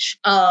rage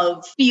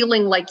of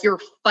feeling like you're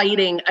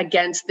fighting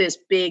against this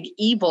big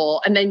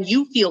evil. And then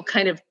you feel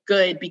kind of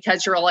good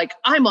because you're like,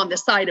 I'm on the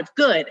side of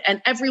good.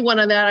 And everyone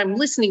that I'm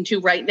listening to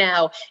right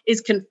now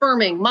is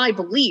confirming my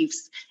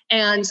beliefs.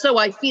 And so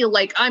I feel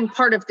like I'm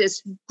part of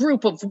this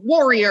group of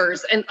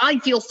warriors, and I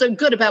feel so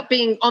good about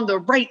being on the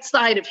right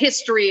side of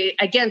history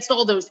against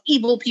all those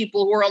evil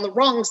people who are on the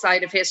wrong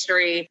side of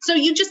history. So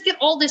you just get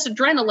all this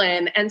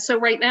adrenaline. And so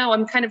right now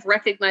I'm kind of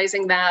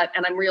recognizing that,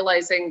 and I'm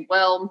realizing,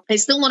 well, I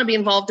still want to be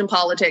involved in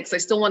politics. I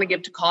still want to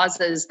give to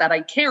causes that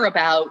I care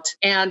about.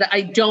 And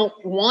I don't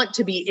want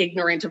to be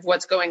ignorant of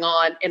what's going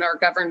on in our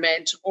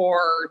government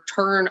or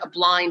turn a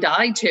blind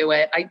eye to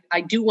it.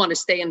 I do want to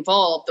stay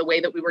involved the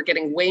way that we were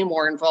getting way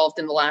more involved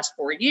in the last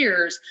 4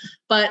 years,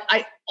 but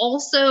I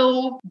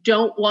also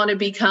don't want to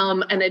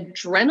become an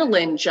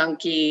adrenaline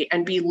junkie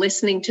and be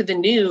listening to the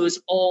news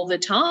all the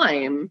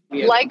time.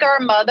 Like our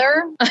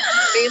mother,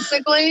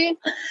 basically.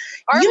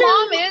 Our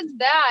mom is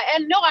that.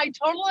 And no, I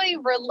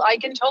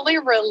can totally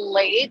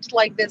relate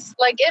like this.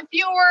 Like if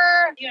you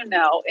were,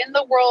 in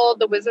the world,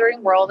 the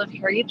wizarding world of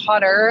Harry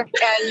Potter,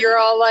 and you're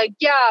all like,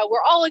 yeah,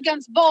 we're all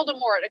against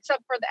Voldemort,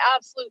 except for the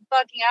absolute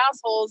fucking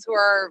assholes who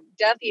are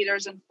Death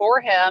Eaters and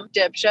for him,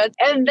 dipshits.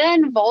 And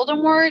then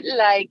Voldemort,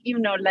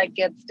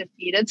 gets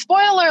defeated.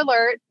 Spoiler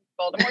alert.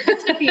 Voldemort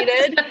gets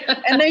defeated,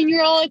 and then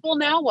you're all like, well,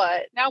 now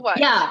what?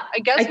 Yeah. I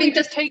guess we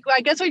just take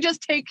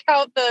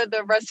out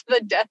the rest of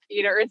the Death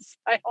Eaters.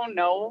 I don't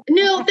know.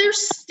 No,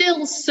 there's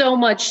still so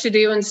much to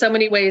do and so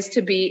many ways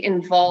to be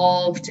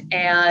involved.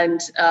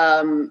 And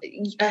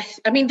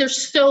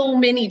there's so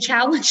many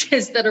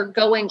challenges that are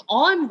going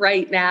on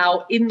right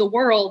now in the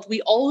world.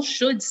 We all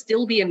should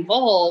still be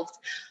involved.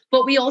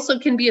 But we also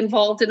can be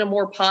involved in a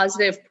more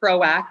positive,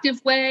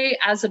 proactive way,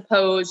 as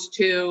opposed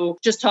to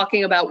just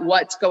talking about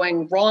what's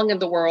going wrong in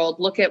the world.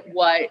 Look at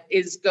what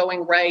is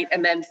going right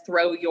and then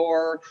throw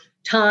your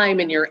time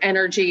and your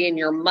energy and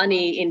your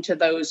money into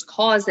those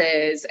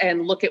causes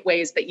and look at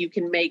ways that you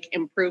can make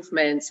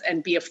improvements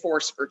and be a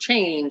force for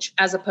change,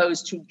 as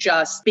opposed to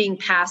just being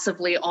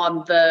passively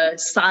on the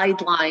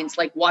sidelines,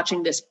 like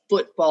watching this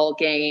football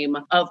game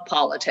of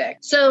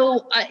politics.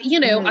 So,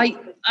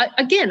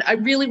 I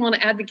really want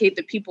to advocate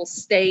that people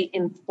stay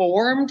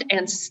informed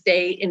and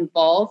stay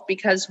involved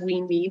because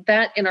we need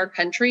that in our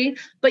country.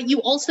 But you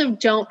also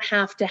don't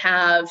have to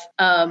have,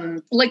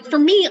 like for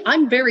me,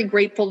 I'm very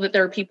grateful that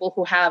there are people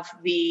who have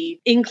the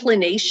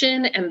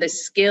inclination and the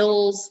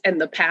skills and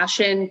the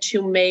passion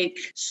to make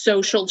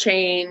social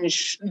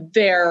change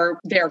their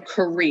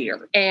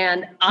career.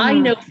 And I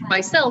know for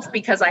myself,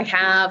 because I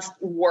have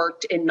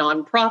worked in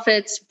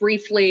nonprofits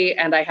briefly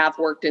and I have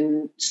worked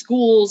in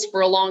schools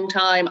for a long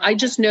time, I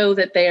just know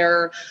that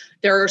there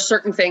are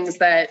certain things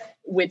that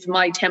with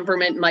my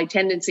temperament, my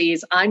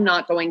tendencies, I'm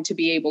not going to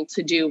be able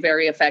to do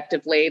very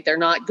effectively. They're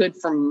not good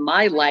for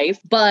my life.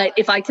 But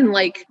if I can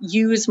like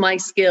use my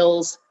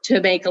skills to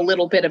make a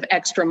little bit of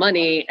extra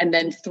money and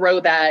then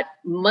throw that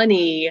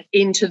money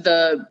into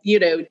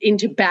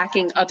into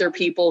backing other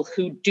people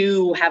who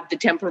do have the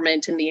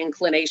temperament and the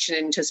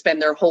inclination to spend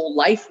their whole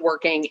life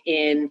working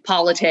in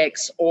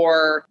politics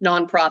or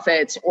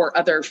nonprofits or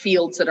other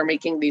fields that are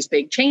making these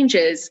big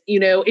changes,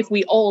 if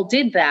we all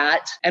did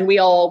that and we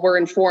all were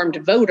informed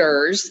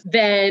voters,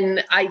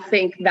 then I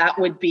think that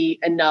would be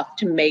enough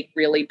to make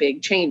really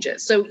big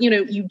changes. So,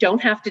 you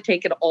don't have to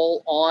take it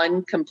all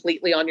on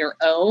completely on your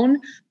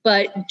own,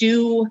 but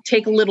do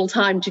take a little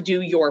time to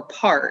do your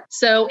part.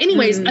 So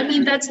anyways, I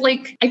mean, I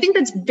think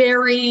that's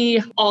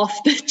very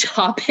off the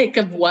topic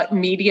of what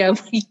media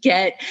we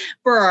get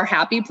for our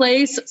happy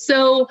place.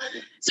 So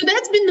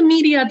that's been the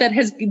media that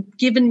has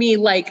given me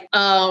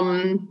how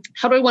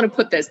do I want to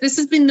put this? This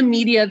has been the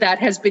media that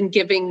has been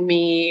giving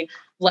me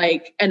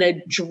like an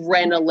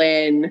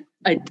adrenaline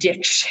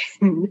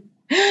addiction.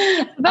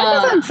 That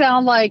doesn't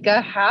sound like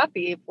a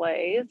happy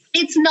place.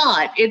 It's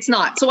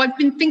not. So I've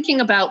been thinking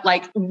about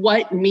like,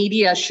 what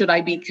media should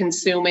I be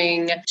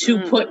consuming to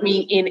put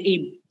me in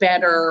a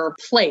better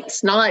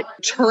place, not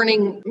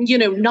turning,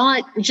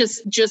 not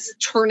just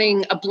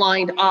turning a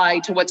blind eye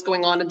to what's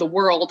going on in the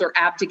world or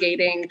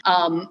abdicating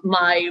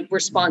my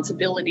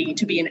responsibility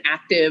to be an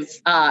active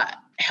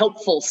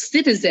helpful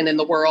citizen in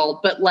the world,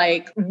 but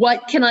like,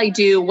 what can I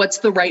do? What's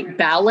the right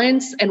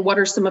balance? And what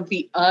are some of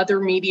the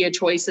other media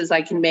choices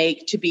I can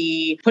make to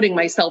be putting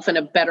myself in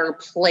a better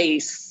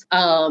place?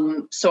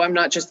 So I'm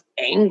not just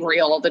angry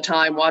all the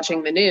time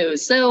watching the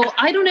news. So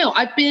I don't know.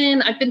 I've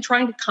been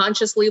trying to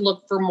consciously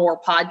look for more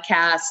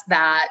podcasts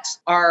that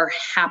are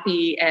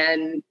happy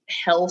and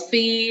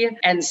healthy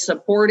and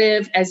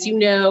supportive. As you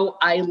know,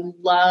 I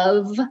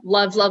love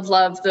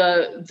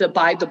the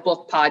By the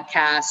Book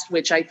podcast,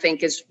 which I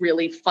think is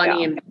really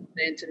funny and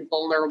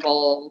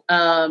vulnerable.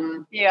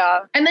 And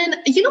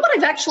then, what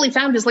I've actually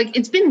found is like,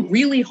 it's been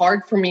really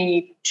hard for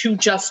me to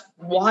just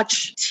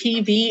watch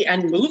TV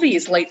and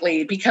movies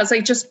lately because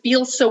I just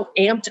feel so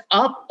amped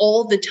up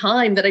all the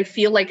time that I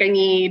feel like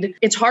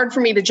it's hard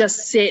for me to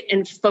just sit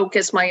and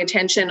focus my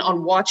attention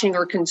on watching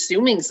or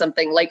consuming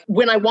something. Like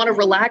when I want to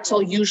relax,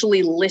 I'll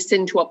usually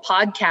listen to a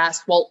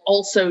podcast while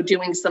also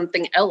doing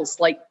something else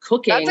like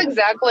cooking. I think,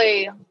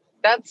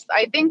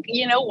 I think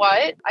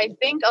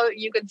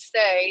you could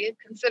say,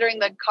 considering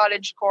that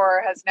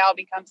cottagecore has now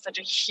become such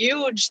a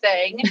huge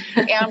thing,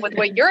 and with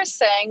what you're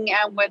saying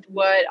and with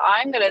what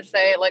I'm going to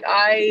say, like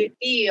I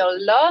feel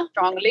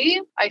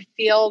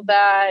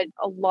that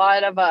a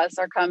lot of us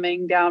are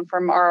coming down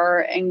from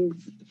our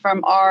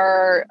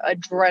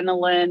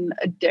adrenaline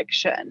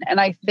addiction. And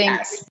I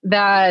think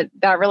that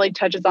really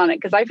touches on it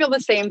because I feel the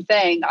same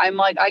thing. I'm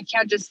like, I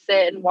can't just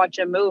sit and watch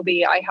a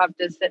movie. I have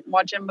to sit and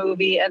watch a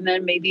movie and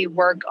then maybe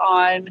work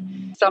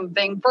on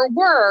something for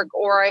work,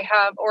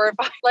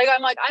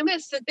 I'm going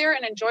to sit there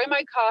and enjoy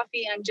my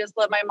coffee and just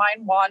let my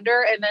mind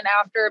wander. And then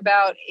after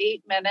about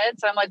 8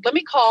 minutes, I'm like, let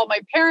me call our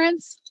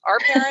parents,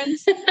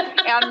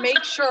 and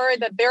make sure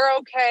that they're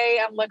okay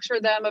and lecture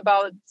them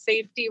about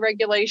safety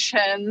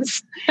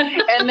regulations.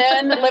 And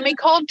then let me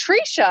call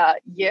Trisha,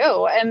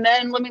 and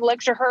then let me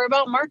lecture her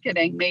about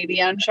marketing maybe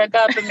and check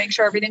up and make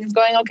sure everything's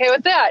going okay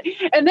with that.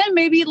 And then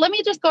maybe let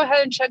me just go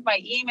ahead and check my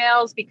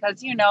emails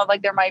because,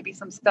 there might be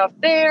some stuff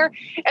there.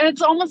 And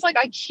it's almost like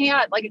I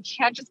can't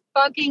just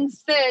fucking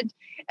sit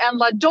and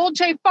la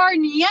dolce far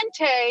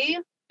niente.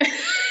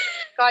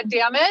 God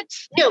damn it.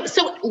 No,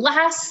 so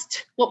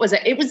what was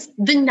it? It was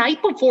the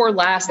night before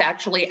last,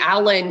 actually,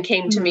 Alan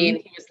came to me and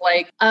he was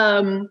like,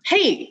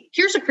 hey,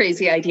 here's a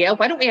crazy idea.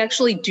 Why don't we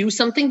actually do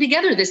something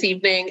together this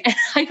evening? And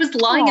I was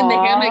lying in the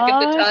hammock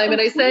at the time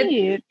and I said,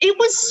 it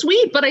was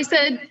sweet. But I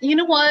said, you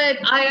know what?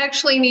 I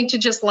actually need to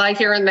just lie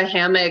here in the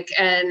hammock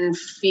and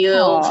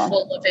feel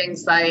full of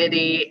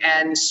anxiety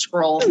and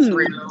scroll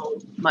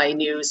through my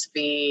news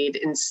feed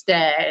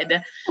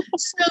instead.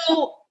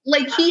 So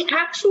he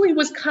actually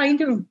was kind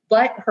of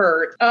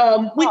butthurt,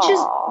 which is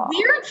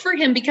weird for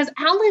him because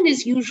Alan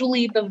is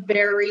usually the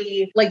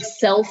very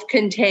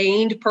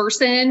self-contained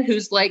person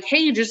who's like,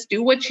 hey, just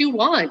do what you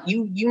want.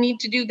 You need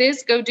to do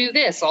this, go do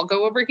this. I'll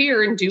go over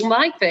here and do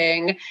my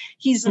thing.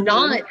 He's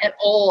not at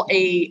all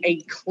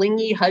a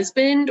clingy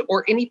husband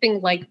or anything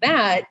like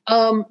that.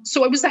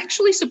 So I was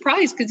actually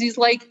surprised because he's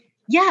like,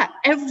 yeah,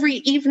 every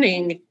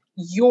evening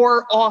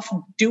you're off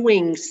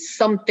doing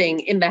something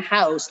in the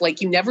house.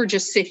 Like you never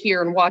just sit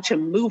here and watch a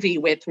movie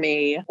with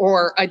me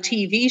or a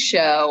TV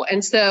show.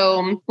 And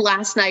so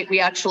last night we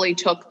actually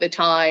took the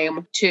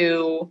time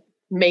to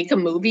make a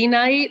movie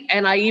night.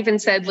 And I even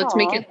said, let's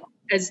make it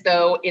as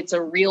though it's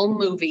a real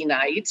movie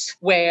night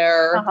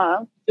where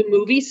the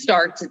movie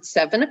starts at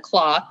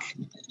 7:00.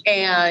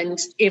 And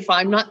if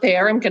I'm not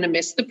there, I'm going to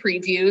miss the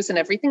previews and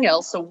everything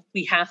else. So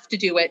we have to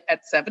do it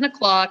at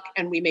 7:00.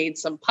 And we made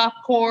some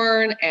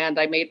popcorn and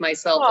I made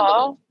myself a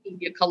little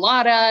pina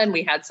colada and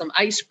we had some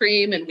ice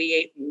cream and we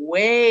ate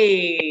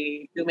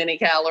way too many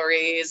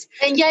calories.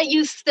 And yet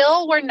you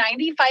still were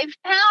 95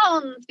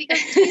 pounds because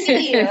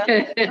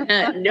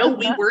TV. No,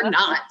 we were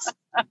not.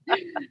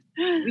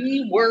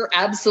 We were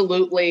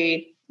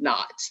absolutely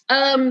not.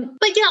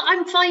 But yeah,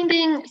 I'm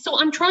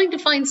trying to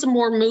find some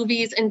more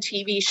movies and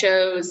TV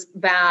shows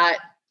that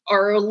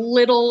are a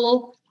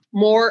little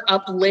more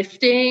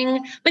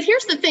uplifting. But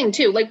here's the thing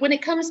too, like when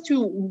it comes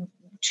to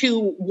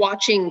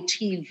watching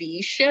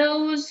TV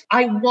shows,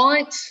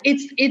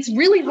 it's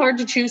really hard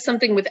to choose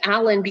something with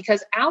Alan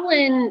because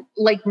Alan,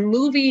 like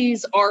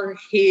movies are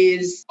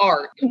his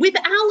art. With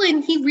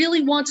Alan, he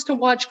really wants to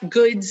watch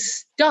good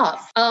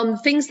stuff,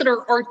 things that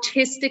are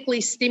artistically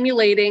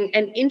stimulating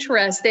and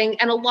interesting.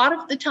 And a lot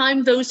of the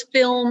time, those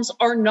films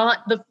are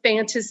not the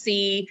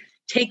fantasy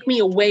take me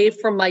away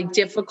from my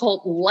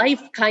difficult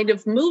life kind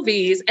of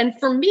movies. And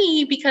for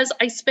me, because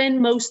I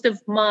spend most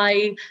of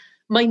my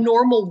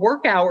normal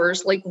work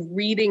hours, like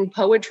reading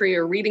poetry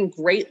or reading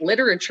great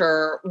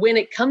literature, when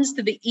it comes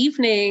to the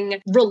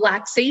evening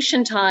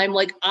relaxation time,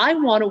 like I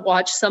want to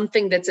watch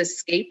something that's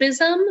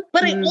escapism,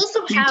 but I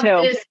also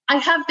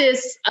have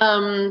this,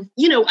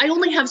 I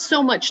only have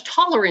so much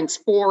tolerance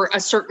for a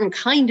certain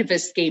kind of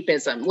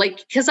escapism,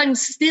 like, because I'm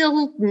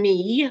still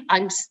me,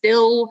 I'm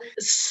still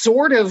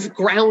sort of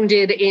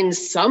grounded in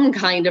some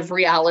kind of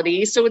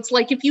reality. So it's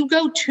like, if you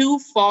go too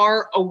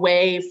far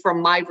away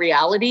from my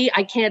reality,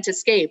 I can't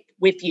escape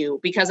with you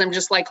because I'm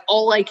just like,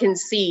 all I can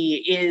see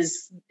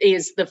is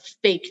the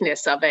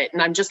fakeness of it. And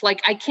I'm just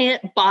like, I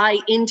can't buy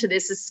into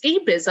this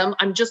escapism.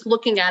 I'm just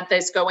looking at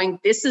this going,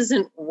 this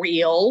isn't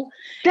real.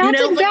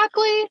 That's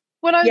exactly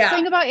what I was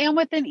saying about Anne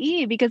with an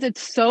E, because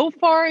it's so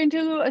far into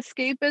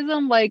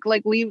escapism,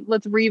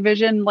 let's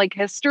revision like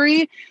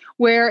history,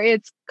 where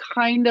it's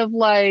kind of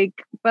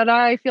like, but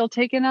I feel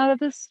taken out of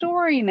the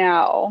story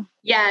now.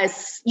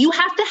 Yes. You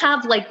have to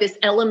have like this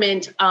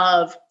element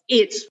of,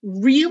 it's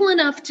real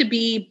enough to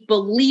be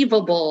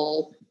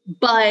believable,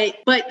 but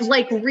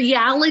like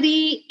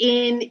reality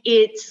in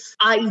its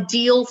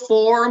ideal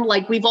form.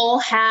 Like we've all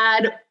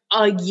had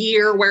a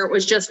year where it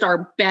was just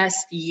our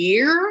best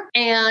year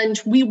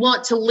and we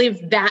want to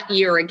live that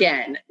year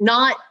again.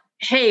 Not,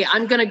 hey,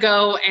 I'm going to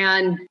go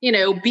and,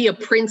 be a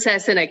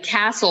princess in a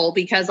castle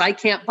because I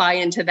can't buy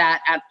into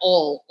that at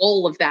all.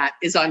 All of that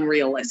is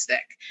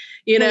unrealistic,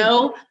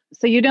 So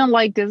you don't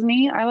like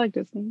Disney? I like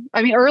Disney.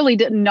 I mean,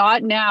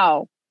 not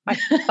now. I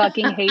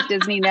fucking hate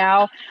Disney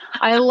now.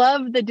 I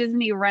love the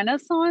Disney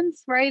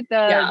Renaissance, right? The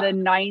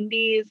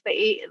 90s,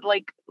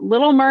 like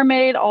Little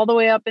Mermaid all the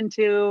way up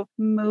into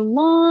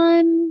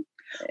Mulan.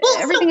 Well,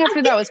 everything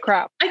after that was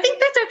crap. I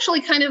think that's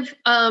actually kind of,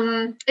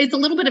 it's a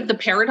little bit of the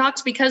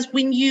paradox because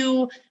when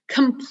you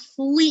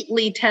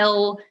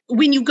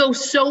when you go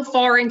so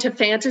far into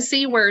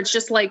fantasy where it's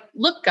just like,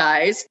 look,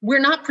 guys, we're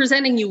not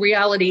presenting you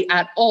reality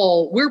at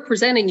all. We're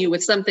presenting you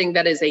with something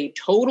that is a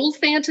total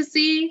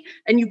fantasy.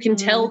 And you can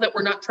tell that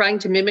we're not trying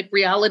to mimic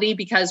reality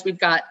because we've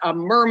got a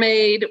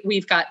mermaid,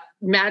 we've got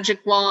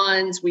magic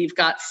wands, we've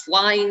got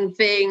flying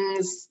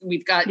things,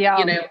 we've got,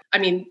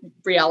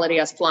 reality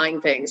has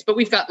flying things, but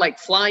we've got like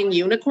flying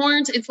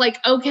unicorns. It's like,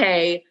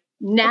 okay,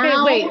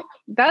 now. Okay, wait,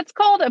 that's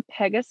called a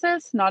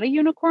Pegasus, not a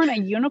unicorn. A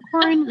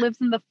unicorn lives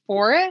in the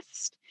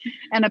forest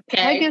and a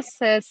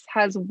Pegasus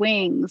has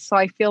wings. So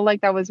I feel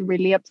like that was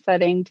really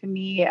upsetting to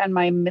me and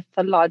my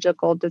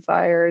mythological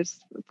desires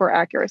for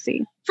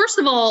accuracy. First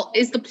of all,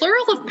 is the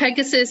plural of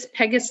Pegasus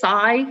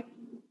Pegasi?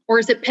 Or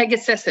is it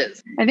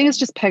Pegasuses? I think it's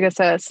just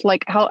Pegasus,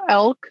 like how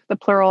elk, the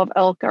plural of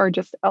elk are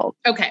just elk.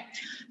 Okay.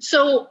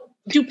 So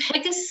do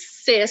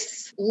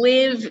Pegasus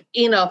live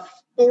in a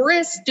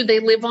forest? Do they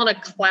live on a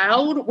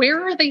cloud?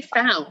 Where are they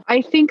found?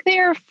 I think they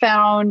are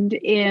found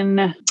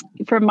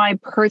from my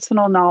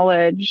personal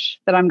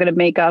knowledge that I'm going to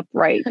make up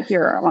right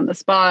here on the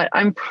spot,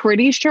 I'm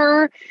pretty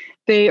sure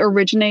they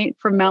originate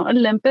from Mount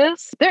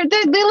Olympus. They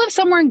live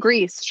somewhere in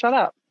Greece. Shut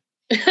up.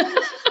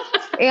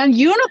 And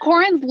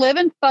unicorns live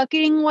in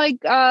fucking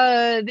like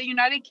the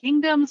United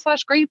Kingdom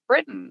 / Great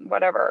Britain,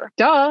 whatever.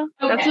 Duh.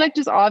 Okay. That's like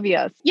just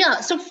obvious.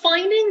 Yeah. So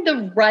finding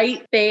the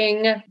right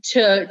thing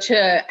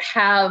to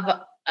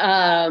have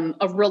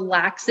a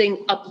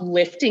relaxing,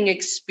 uplifting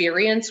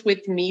experience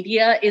with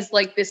media is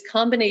like this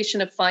combination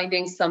of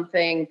finding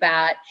something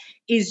that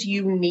is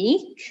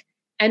unique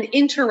and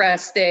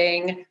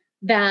interesting,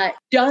 that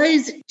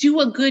does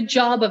do a good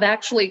job of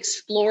actually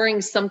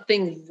exploring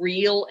something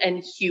real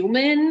and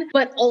human,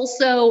 but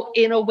also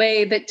in a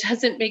way that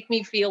doesn't make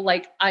me feel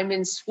like I'm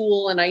in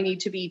school and I need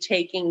to be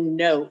taking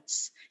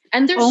notes.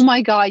 And there's Oh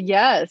my God,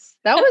 yes.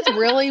 That was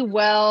really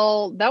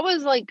well. That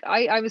was like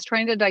I was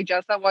trying to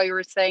digest that while you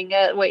were saying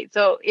it. Wait,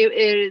 so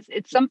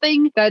it's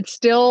something that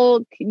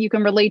still you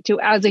can relate to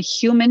as a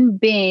human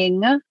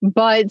being,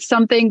 but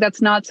something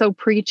that's not so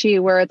preachy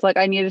where it's like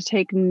I need to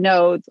take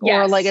notes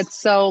or like yes. it's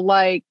so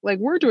like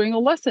we're doing a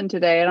lesson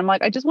today. And I'm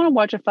like, I just want to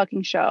watch a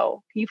fucking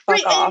show. Can you fuck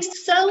Right. off?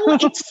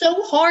 And it's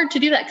so hard to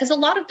do that because a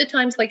lot of the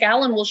times, like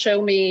Alan will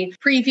show me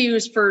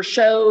previews for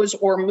shows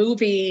or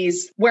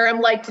movies where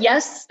I'm like,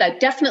 yes, that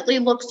definitely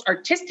looks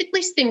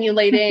artistically stimulating.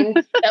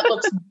 That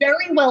looks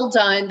very well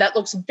done. That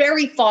looks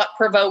very thought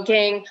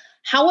provoking.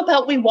 How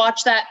about we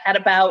watch that at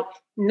about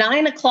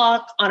 9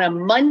 o'clock on a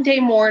Monday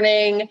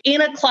morning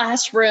in a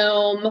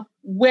classroom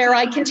where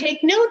I can take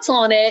notes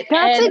on it?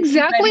 That's and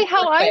exactly ready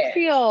how for I it.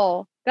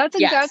 feel. That's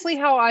exactly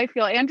Yes. how I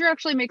feel. Andrew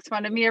actually makes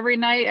fun of me every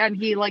night and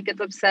he like gets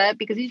upset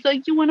because he's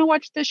like, "You want to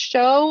watch this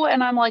show?"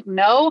 And I'm like,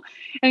 "No."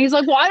 And he's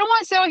like, "Well, I don't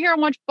want to sit out here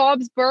and watch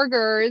Bob's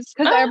Burgers."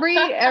 Because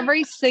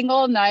every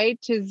single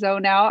night to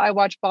zone out, I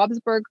watch Bob's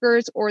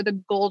Burgers or The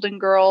Golden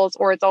Girls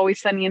or It's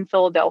Always Sunny in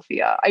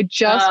Philadelphia. I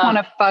just want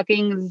to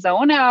fucking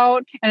zone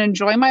out and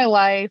enjoy my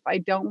life. I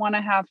don't want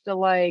to have to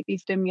like be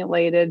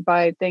stimulated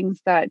by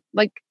things that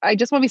like I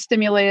just want to be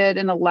stimulated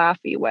in a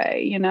laughy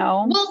way, you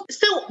know? Well,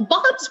 so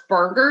Bob's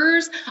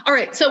Burgers. All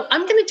right. So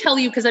I'm going to tell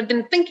you because I've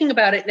been thinking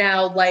about it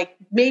now, like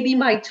maybe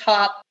my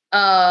top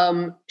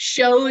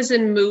shows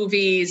and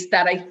movies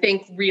that I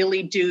think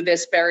really do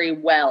this very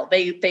well.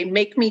 They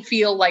make me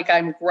feel like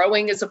I'm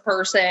growing as a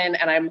person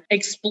and I'm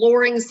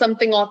exploring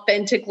something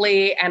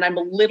authentically and I'm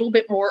a little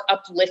bit more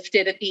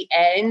uplifted at the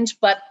end,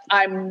 but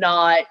I'm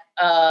not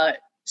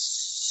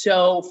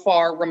so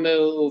far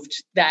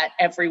removed that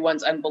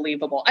everyone's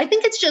unbelievable. I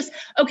think it's just,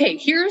 okay,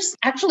 here's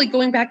actually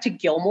going back to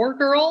Gilmore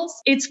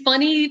Girls. It's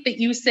funny that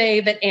you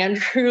say that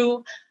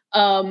Andrew,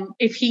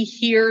 if he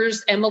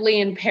hears Emily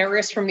in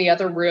Paris from the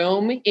other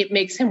room, it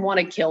makes him want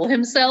to kill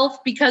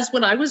himself. Because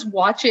when I was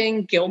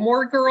watching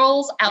Gilmore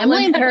Girls,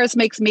 Emily in Paris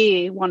makes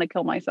me want to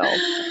kill myself.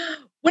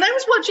 When I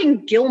was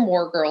watching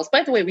Gilmore Girls,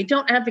 by the way, we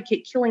don't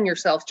advocate killing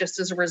yourself just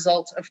as a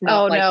result of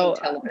not liking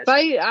television.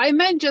 But I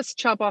meant just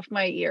chop off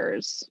my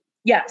ears.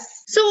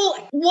 Yes. So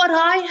what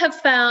I have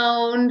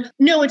found,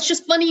 no, it's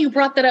just funny you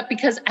brought that up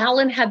because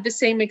Alan had the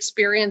same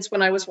experience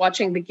when I was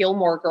watching the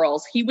Gilmore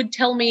Girls. He would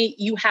tell me,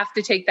 you have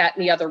to take that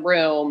in the other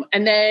room.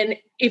 And then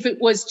if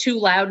it was too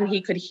loud and he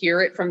could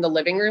hear it from the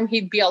living room,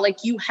 he'd be all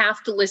like, you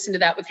have to listen to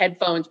that with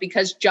headphones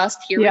because just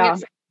hearing it from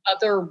the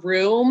other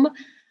room,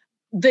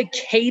 the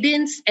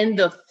cadence and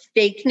the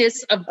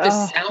fakeness of the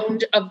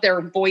sound of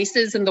their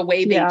voices and the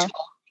way they talk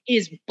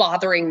is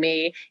bothering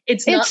me.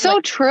 It's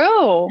so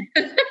true.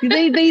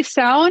 they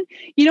sound,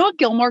 you know what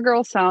Gilmore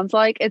Girls sounds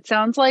like? It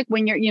sounds like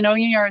when you're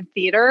in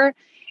theater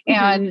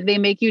and they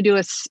make you do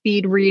a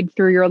speed read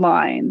through your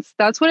lines.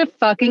 That's what it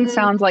fucking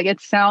sounds like. It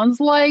sounds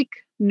like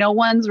no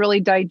one's really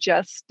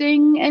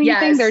digesting anything.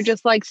 Yes. They're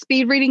just like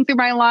speed reading through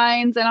my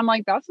lines. And I'm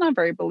like, that's not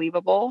very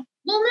believable.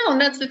 Well, no,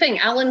 and that's the thing.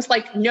 Alan's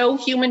like, no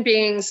human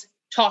beings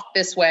talk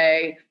this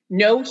way.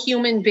 No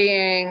human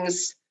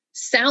beings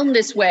sound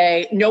this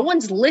way. No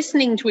one's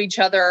listening to each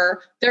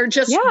other. They're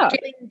just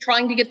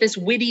trying to get this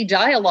witty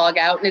dialogue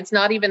out, and it's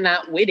not even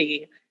that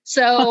witty.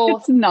 So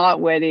it's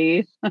not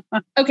witty.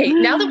 Okay,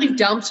 now that we've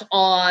dumped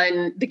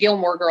on the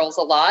Gilmore Girls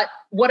a lot,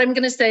 what I'm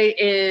going to say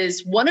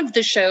is one of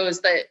the shows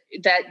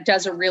that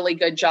does a really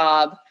good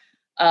job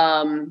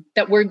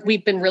that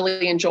we've been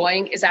really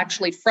enjoying is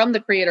actually from the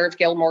creator of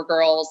Gilmore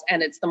Girls,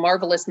 and it's The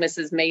Marvelous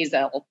Mrs.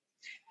 Maisel.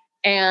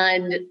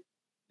 And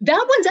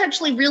that one's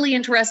actually really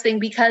interesting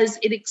because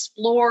it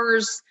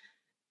explores,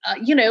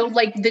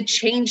 like the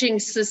changing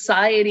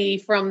society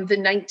from the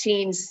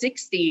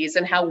 1960s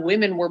and how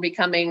women were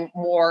becoming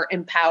more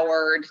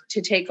empowered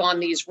to take on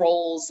these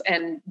roles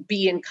and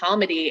be in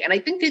comedy. And I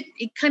think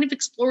it kind of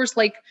explores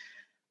like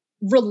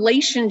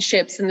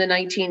relationships in the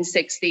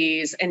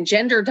 1960s and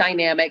gender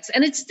dynamics.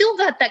 And it's still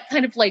got that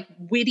kind of like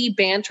witty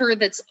banter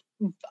that's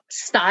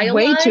stylized.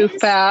 Way too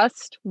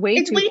fast.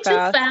 It's way too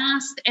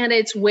fast and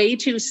it's way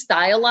too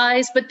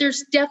stylized, but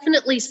there's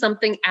definitely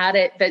something at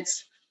it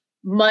that's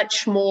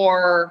much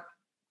more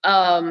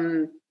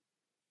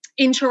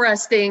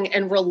interesting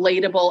and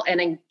relatable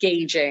and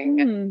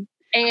engaging.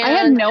 And I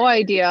had no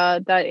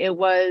idea that it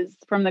was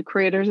from the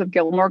creators of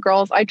Gilmore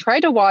Girls. I tried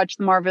to watch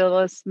The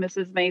Marvelous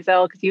Mrs.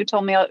 Maisel because you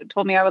told me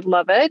I would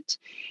love it,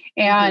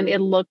 and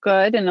it looked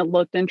good and it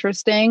looked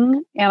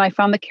interesting. And I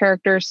found the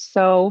characters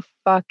so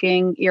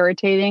fucking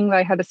irritating that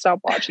I had to stop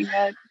watching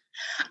it.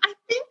 I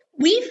think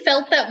we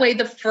felt that way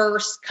the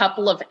first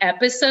couple of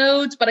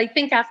episodes, but I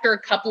think after a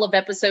couple of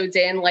episodes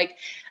in, like,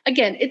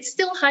 again, it's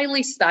still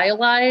highly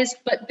stylized,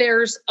 but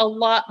there's a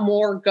lot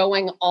more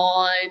going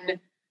on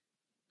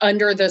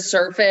under the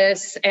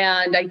surface.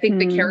 And I think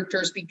the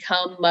characters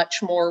become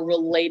much more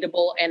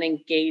relatable and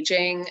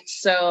engaging.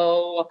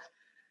 So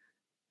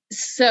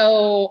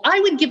I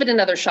would give it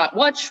another shot.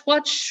 Watch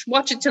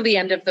it till the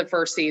end of the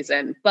first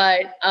season,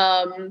 but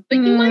you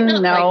might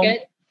not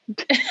like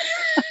it.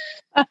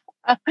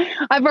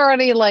 I've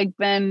already like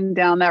been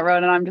down that road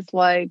and I'm just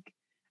like,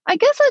 I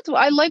guess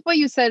I like what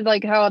you said,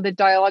 like how the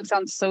dialogue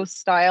sounds so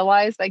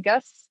stylized. I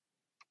guess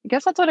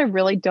that's what I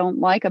really don't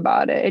like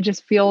about it. It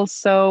just feels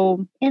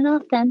so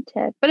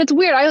inauthentic. But it's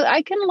weird.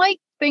 I can like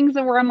things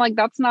where I'm like,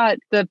 that's not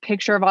the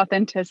picture of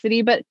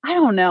authenticity, but I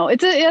don't know.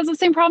 It has the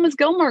same problem as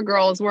Gilmore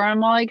Girls, where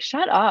I'm like,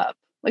 shut up.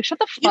 Like, shut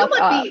the fuck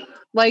up.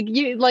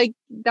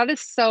 That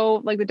is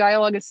so, like, the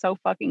dialogue is so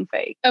fucking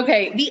fake.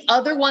 Okay. The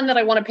other one that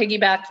I want to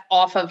piggyback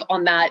off of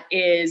on that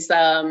is,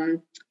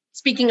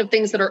 speaking of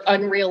things that are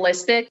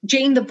unrealistic,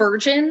 Jane the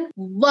Virgin.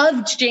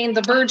 Loved Jane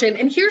the Virgin.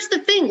 And here's the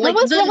thing. Like,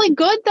 it was really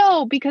good,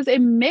 though, because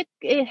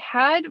it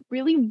had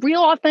really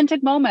real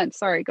authentic moments.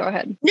 Sorry, go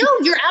ahead. No,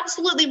 you're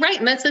absolutely right.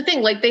 And that's the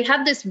thing. Like, they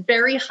had this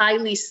very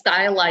highly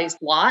stylized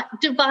plot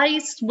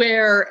device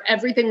where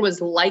everything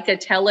was like a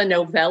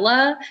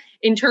telenovela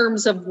in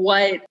terms of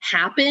what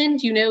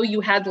happened. You know, you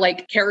had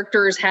like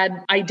characters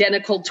had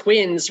identical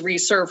twins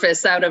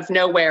resurface out of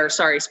nowhere.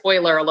 Sorry,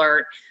 spoiler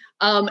alert.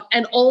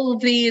 And all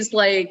of these,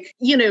 like,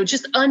 you know,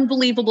 just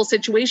unbelievable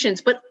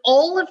situations. But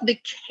all of the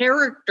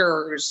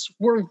characters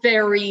were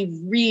very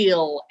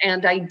real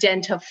and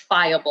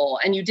identifiable,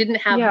 and you didn't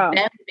have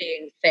them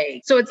being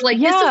fake. So it's like,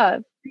 this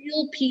is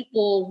real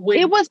people would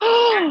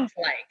act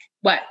like.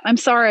 What? I'm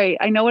sorry.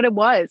 I know what it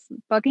was.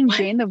 Fucking what?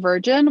 Jane the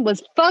Virgin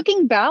was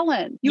fucking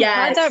balanced. You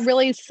had that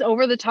really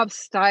over-the-top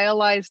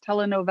stylized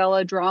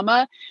telenovela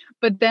drama.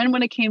 But then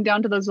when it came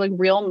down to those like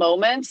real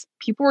moments,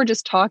 people were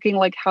just talking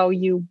like how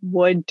you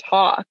would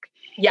talk.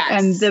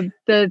 Yes. And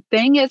the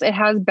thing is, it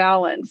has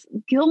balance.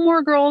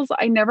 Gilmore Girls,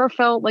 I never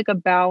felt like a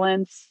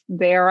balance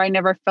there. I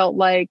never felt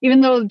like,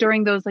 even though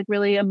during those like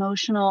really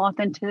emotional,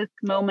 authentic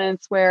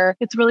moments where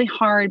it's really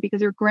hard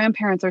because your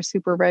grandparents are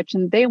super rich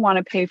and they want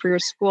to pay for your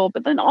school,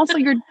 but then also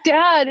your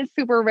dad is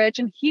super rich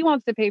and he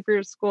wants to pay for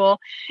your school.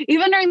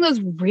 Even during those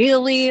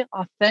really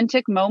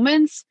authentic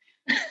moments,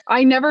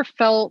 I never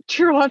felt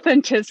true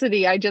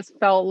authenticity. I just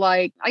felt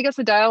like, I guess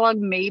the dialogue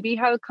maybe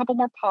had a couple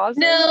more pauses.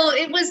 No,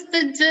 it was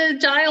the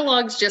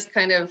dialogue's just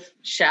kind of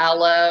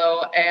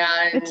shallow,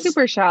 and it's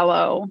super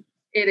shallow.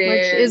 It is.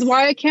 Which is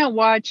why I can't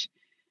watch.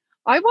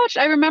 I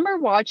remember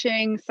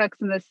watching Sex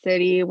and the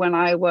City when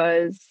I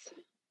was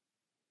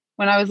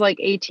like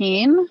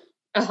 18,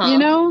 you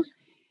know,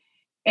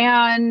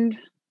 and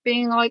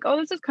being like, oh,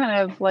 this is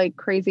kind of like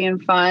crazy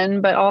and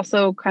fun, but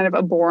also kind of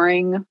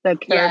abhorring the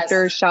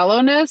character's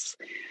shallowness.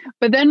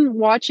 But then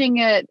watching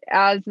it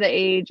as the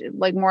age,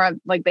 like more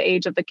like the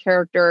age of the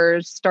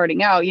characters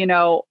starting out, you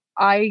know,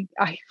 I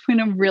in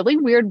a really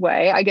weird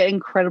way, I get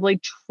incredibly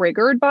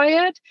triggered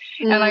by it.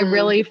 And I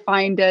really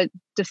find it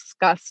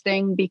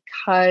disgusting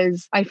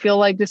because I feel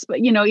like this,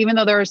 you know, even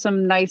though there are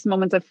some nice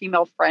moments of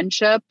female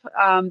friendship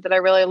that I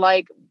really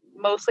like,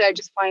 mostly I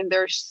just find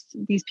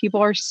these people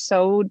are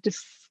so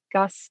disgustingly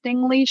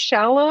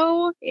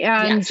shallow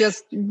and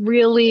just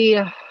really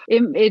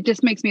it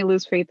just makes me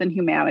lose faith in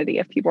humanity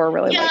if people are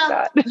really like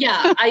that.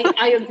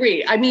 I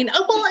agree. I mean,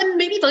 and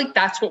maybe like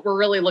that's what we're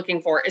really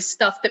looking for is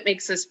stuff that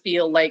makes us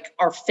feel like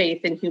our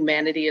faith in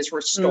humanity is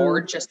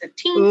restored just a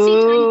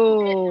teensy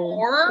tiny bit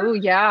more. Oh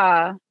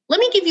yeah. Let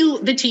me give you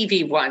the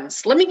TV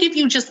ones. Let me give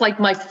you just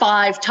like my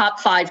top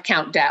five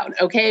countdown,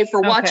 okay?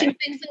 For watching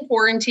things in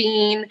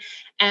quarantine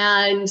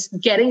and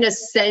getting a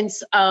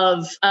sense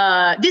of,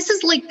 this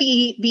is like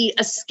the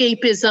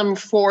escapism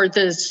for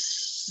the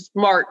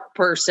smart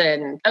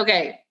person.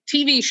 Okay,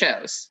 TV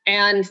shows.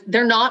 And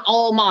they're not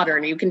all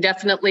modern. You can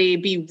definitely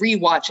be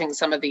rewatching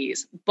some of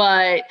these.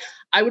 But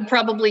I would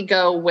probably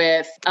go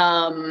with,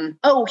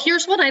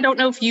 here's one I don't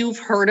know if you've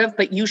heard of,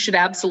 but you should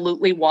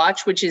absolutely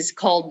watch, which is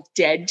called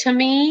Dead to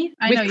Me.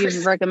 I know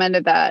you've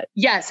recommended that.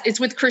 Yes,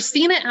 it's with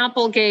Christina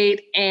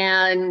Applegate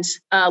and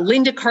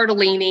Linda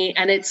Cardellini,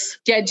 and it's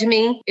Dead to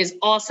Me is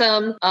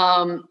awesome.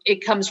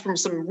 It comes from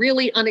some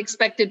really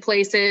unexpected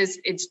places.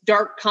 It's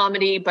dark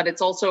comedy, but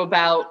it's also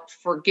about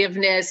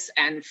forgiveness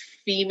and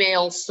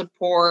female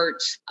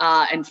support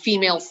and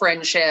female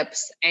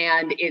friendships,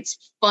 and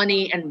it's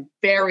funny and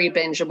very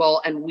bingeable,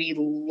 and we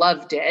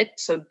loved it.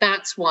 So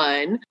that's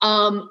one.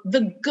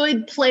 The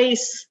Good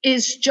Place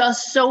is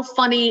just so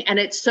funny, and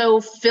it's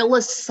so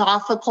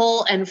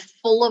philosophical and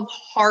full of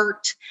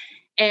heart.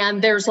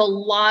 And there's a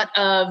lot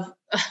of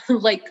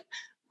like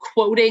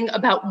quoting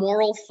about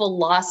moral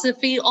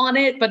philosophy on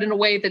it, but in a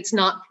way that's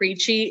not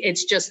preachy.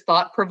 It's just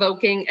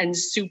thought-provoking and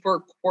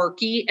super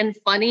quirky and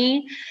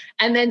funny.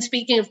 And then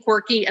speaking of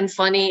quirky and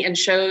funny and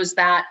shows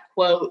that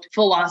quote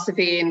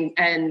philosophy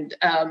and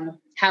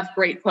have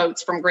great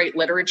quotes from great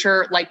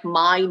literature, like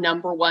my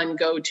number one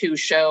go-to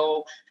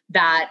show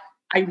that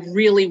I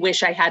really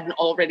wish I hadn't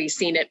already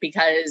seen it,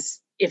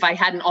 because if I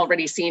hadn't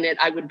already seen it,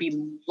 I would be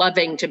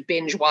loving to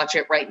binge watch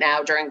it right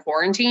now during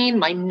quarantine.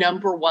 My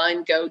number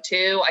one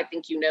go-to, I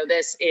think you know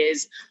this,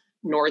 is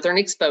Northern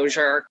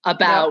Exposure,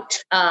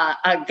 about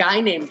a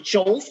guy named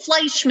Joel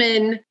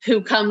Fleischman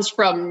who comes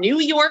from New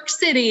York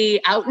City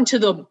out into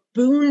the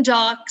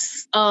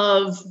boondocks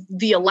of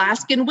the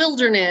Alaskan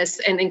wilderness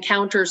and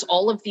encounters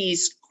all of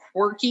these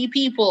quirky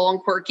people and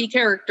quirky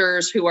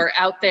characters who are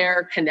out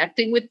there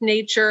connecting with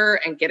nature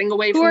and getting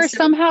away Who from are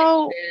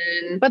somehow,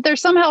 civilization. but they're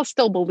somehow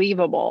still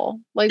believable.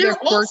 Like they're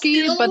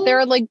quirky, but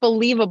they're like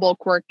believable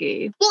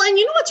quirky. Well, and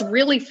you know what's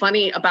really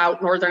funny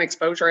about Northern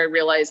Exposure? I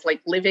realized,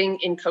 like, living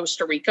in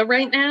Costa Rica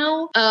right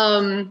now.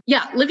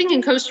 Living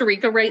in Costa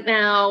Rica right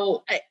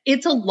now,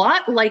 it's a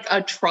lot like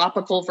a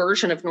tropical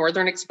version of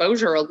Northern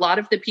Exposure. A lot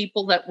of the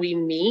people that we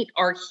meet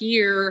are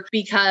here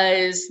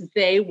because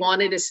they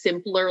wanted a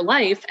simpler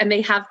life, and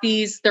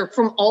they're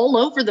from all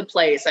over the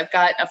place. I've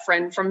got a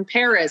friend from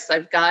Paris.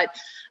 I've got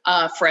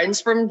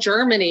friends from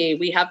Germany.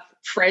 We have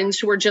friends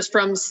who are just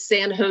from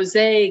San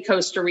Jose,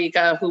 Costa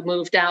Rica, who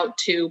moved out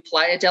to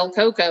Playa del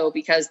Coco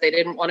because they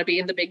didn't want to be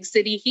in the big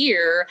city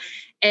here.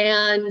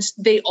 And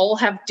they all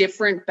have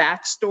different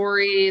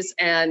backstories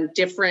and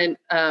different,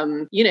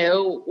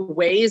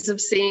 ways of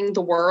seeing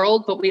the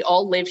world. But we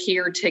all live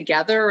here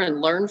together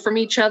and learn from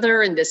each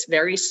other in this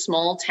very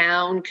small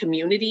town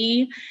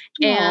community.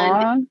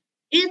 Aww. And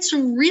it's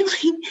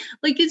really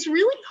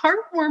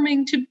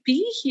heartwarming to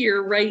be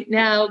here right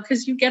now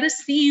because you get to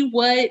see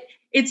what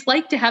it's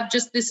like to have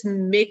just this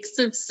mix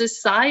of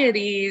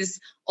societies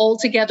all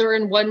together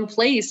in one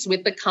place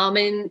with the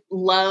common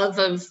love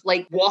of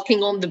like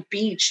walking on the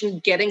beach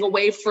and getting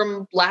away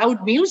from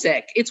loud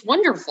music. It's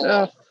wonderful.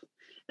 Ugh,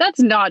 that's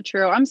not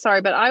true. I'm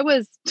sorry, but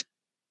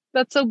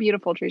that's so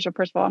beautiful, Trisha.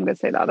 First of all, I'm going to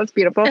say that. That's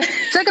beautiful.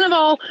 Second of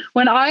all,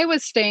 when I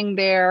was staying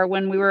there,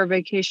 when we were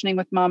vacationing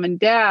with mom and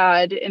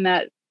dad in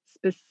that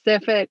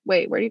specific,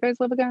 where do you guys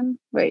live again?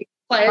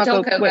 Playa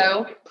del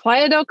Coco.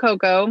 Playa del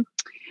Coco.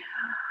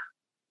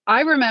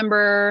 I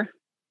remember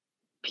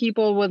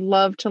people would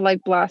love to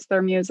like blast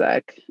their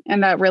music,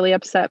 and that really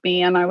upset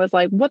me. And I was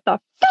like, what the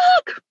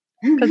fuck?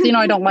 Because,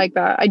 I don't like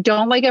that. I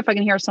don't like it if I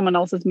can hear someone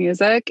else's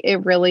music.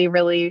 It really,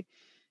 really,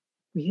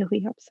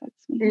 really upsets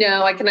me.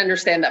 No, I can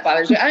understand that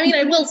bothers you. I mean,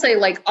 I will say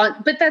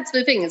but that's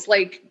the thing is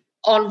like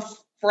on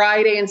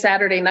Friday and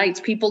Saturday nights,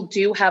 people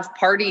do have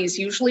parties,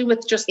 usually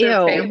with just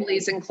their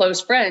families and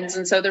close friends.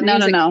 And so their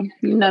music.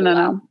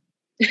 No.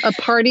 A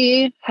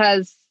party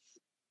has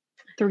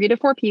 3 to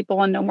 4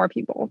 people and no more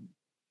people.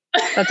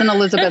 That's an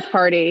Elizabeth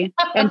party.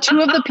 And two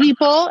of the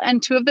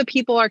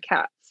people are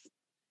cats.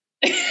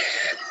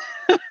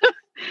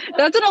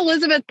 That's an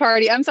Elizabeth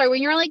party. I'm sorry.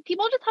 When you're like,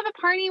 people just have a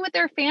party with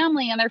their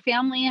family and their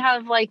family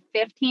have like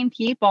 15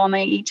 people and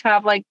they each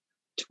have like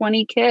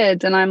 20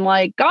 kids. And I'm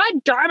like, God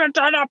damn it,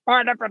 I'm not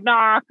part of it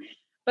now.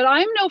 But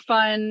I'm no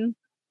fun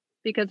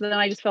because then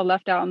I just feel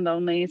left out and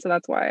lonely. So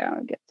that's why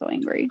I get so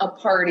angry. A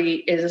party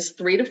is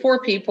 3 to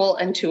 4 people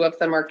and 2 of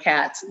them are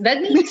cats.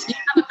 That means you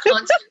have a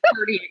constant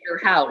party at your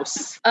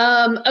house.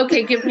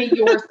 Okay, give me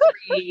your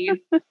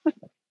 3.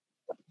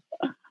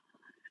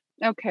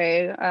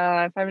 Okay,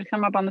 if I would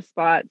come up on the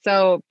spot.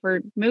 So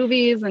for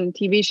movies and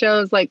TV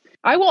shows, like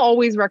I will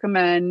always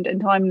recommend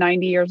until I'm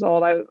 90 years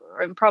old,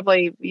 I'm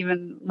probably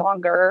even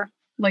longer,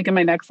 like in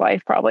my next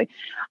life, probably.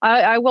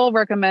 I will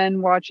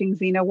recommend watching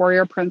Xena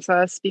Warrior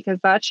Princess because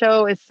that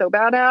show is so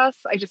badass.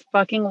 I just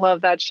fucking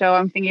love that show.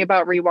 I'm thinking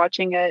about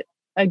rewatching it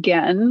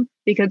again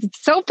because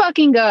it's so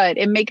fucking good.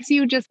 It makes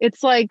you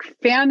it's like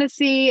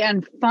fantasy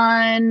and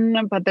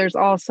fun, but there's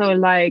also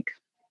like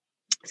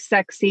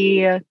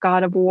sexy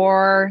God of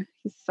War.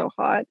 He's so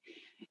hot.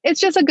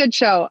 It's just a good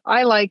show.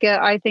 I like it.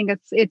 I think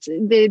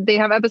they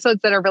have episodes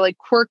that are really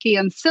quirky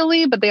and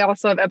silly, but they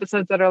also have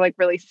episodes that are like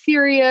really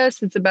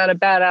serious. It's about a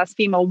badass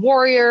female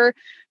warrior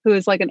who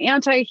is like an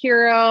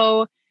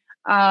anti-hero.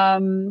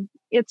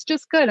 It's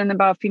just good and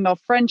about female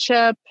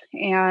friendship.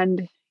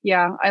 And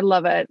yeah, I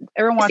love it.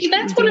 Everyone watch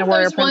Xena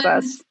Warrior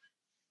Princess.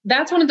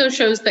 That's one of those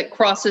shows that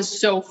crosses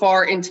so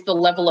far into the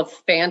level of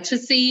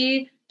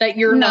fantasy that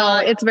you're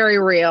not. It's very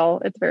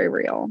real. It's very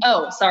real.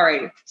 Oh,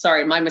 sorry.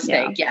 My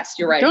mistake. Yeah. Yes,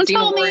 you're right. Don't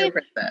tell me.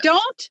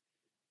 Don't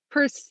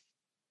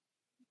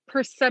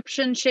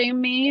perception shame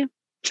me.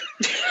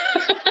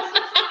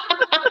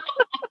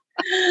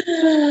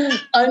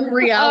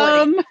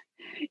 Unreality.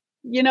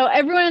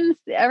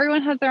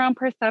 Everyone has their own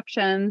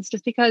perceptions.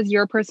 Just because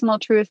your personal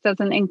truth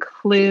doesn't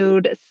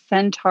include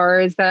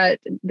centaurs that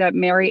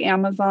marry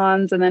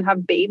Amazons and then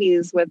have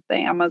babies with the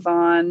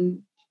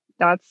Amazon,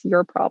 that's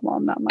your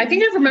problem, not mine. I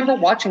think I remember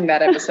watching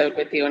that episode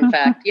with you, in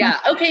fact. Yeah.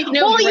 Okay.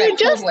 No, well,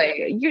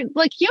 totally. You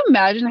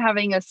imagine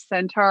having a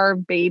centaur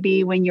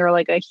baby when you're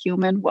like a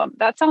human woman.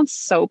 That sounds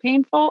so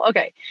painful.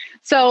 Okay.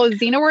 So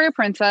Xena Warrior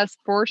Princess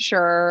for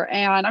sure.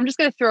 And I'm just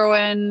going to throw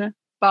in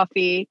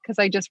Buffy because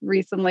I just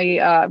recently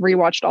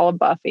rewatched all of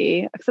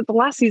Buffy. Except the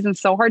last season's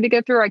so hard to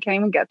get through. I can't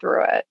even get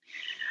through it.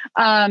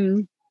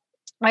 I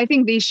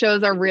think these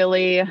shows are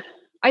really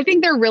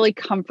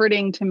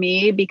comforting to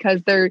me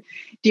because they're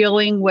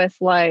dealing with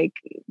like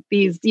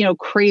these,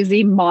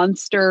 crazy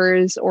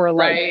monsters or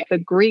like the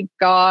Greek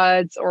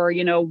gods or,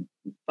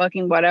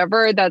 fucking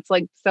whatever. That's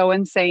like so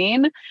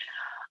insane.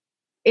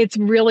 It's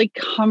really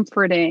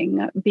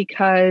comforting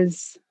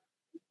because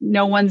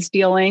no one's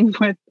dealing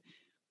with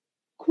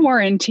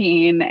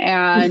quarantine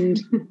and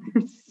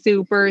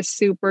super,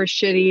 super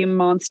shitty,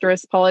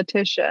 monstrous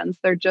politicians.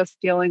 They're just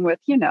dealing with,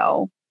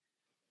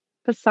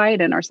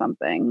 Poseidon or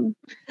something.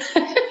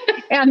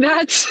 And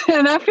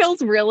that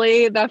feels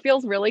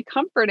really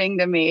comforting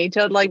to me,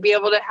 to like be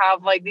able to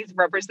have like these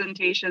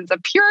representations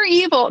of pure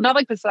evil, not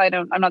like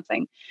Poseidon, I'm not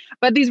saying,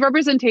 but these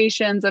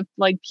representations of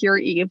like pure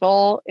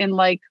evil in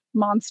like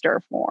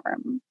monster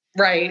form.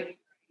 Right.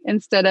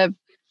 Instead of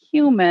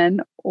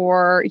human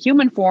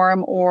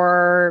form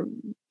or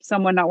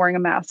someone not wearing a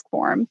mask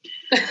form.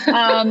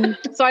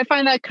 So I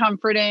find that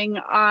comforting.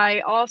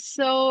 I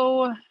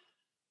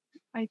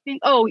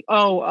think, when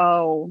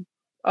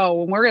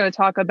we're going to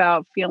talk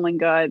about feeling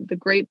good, the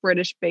Great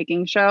British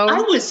Baking Show.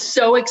 I was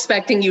so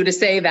expecting you to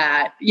say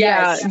that.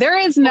 Yes. Yeah, there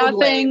is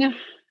totally. nothing,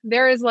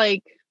 there is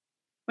like,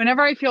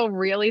 whenever I feel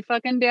really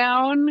fucking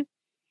down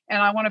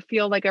and I want to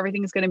feel like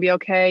everything's going to be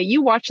okay,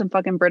 you watch some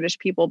fucking British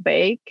people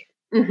bake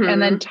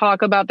and then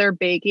talk about their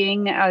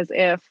baking as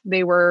if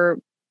they were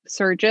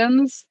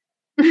surgeons.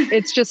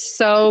 It's just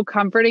so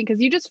comforting because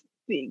you just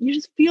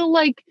feel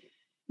like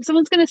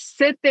someone's going to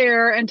sit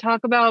there and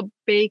talk about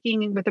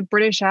baking with a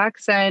British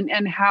accent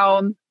and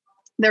how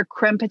their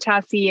creme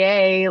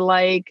pâtissier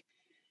like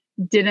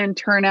didn't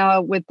turn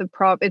out with the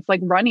it's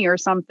like runny or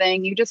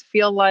something. You just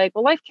feel like,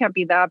 well, life can't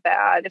be that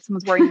bad if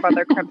someone's worrying about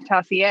their creme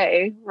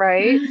pâtissier,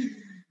 right?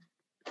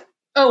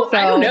 Oh, so,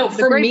 I don't know.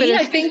 For me,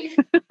 I think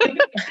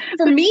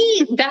for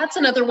me, that's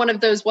another one of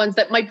those ones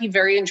that might be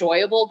very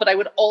enjoyable, but I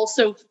would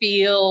also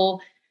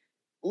feel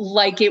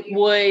like it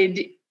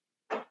would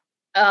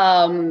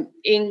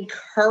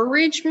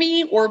encourage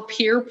me or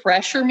peer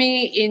pressure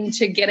me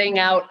into getting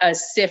out a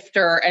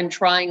sifter and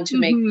trying to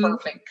make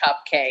perfect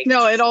cupcakes.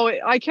 No,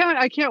 I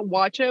can't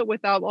watch it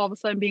without all of a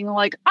sudden being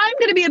like, I'm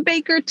going to be a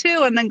baker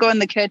too. And then go in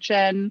the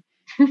kitchen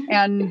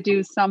and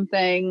do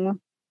something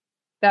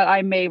that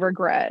I may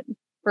regret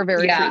for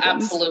various reasons. Yeah,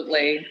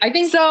 absolutely. I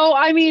think so.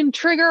 I mean,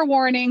 trigger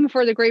warning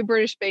for the Great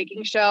British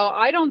Baking Show.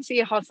 I don't see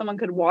how someone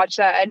could watch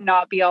that and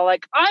not be all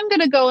like, I'm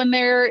going to go in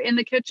there in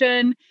the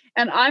kitchen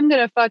and I'm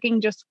going to fucking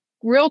just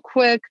real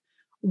quick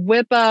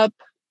whip up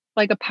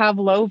like a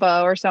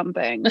pavlova or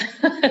something.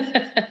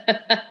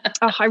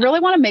 I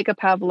really want to make a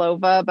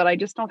pavlova, but I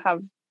just don't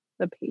have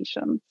the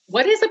patience.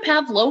 What is a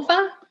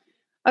pavlova?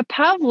 A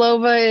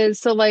pavlova is,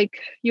 so like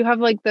you have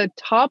like the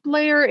top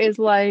layer is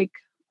like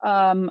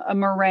a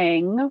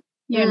meringue,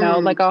 you know,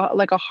 like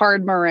a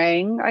hard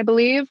meringue, I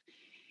believe.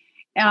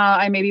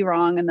 I may be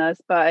wrong in this,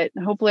 but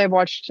hopefully I've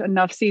watched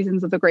enough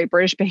seasons of the Great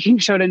British Baking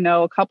Show to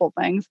know a couple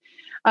things.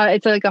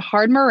 It's like a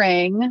hard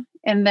meringue.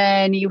 And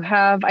then you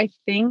have, I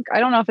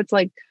don't know if it's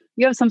like,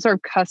 you have some sort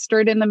of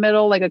custard in the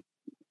middle, like if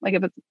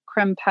it's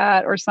creme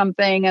pat or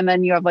something. And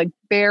then you have like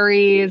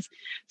berries.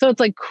 So it's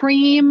like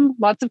cream,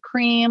 lots of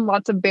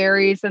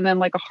berries, and then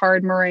like a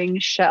hard meringue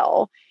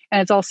shell.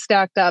 And it's all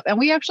stacked up. And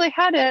we actually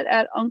had it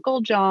at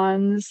Uncle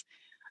John's,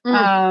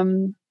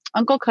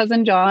 Uncle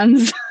Cousin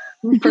John's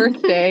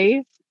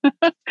birthday.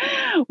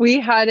 We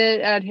had it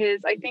at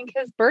his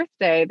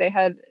birthday. They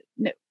had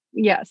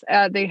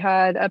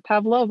a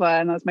pavlova,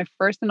 and that was my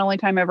first and only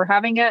time ever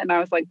having it. And I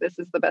was like, this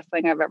is the best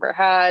thing I've ever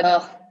had.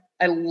 Oh,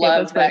 I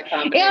love that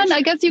combination. And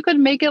I guess you could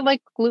make it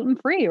like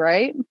gluten-free,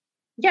 right?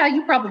 Yeah,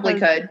 you probably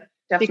could.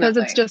 Definitely. Because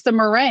it's just a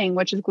meringue,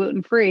 which is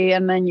gluten-free.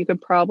 And then you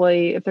could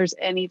probably, if there's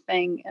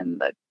anything in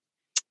the,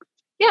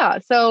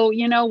 so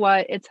you know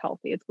what? It's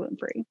healthy. It's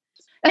gluten-free.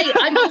 Hey,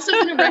 I'm also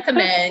going to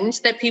recommend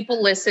that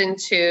people listen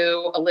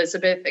to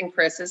Elizabeth and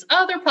Chris's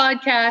other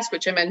podcast,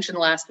 which I mentioned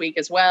last week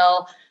as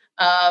well.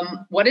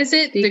 What is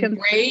it? The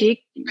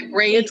great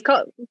it's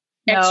called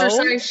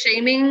exercise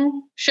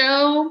shaming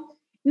show.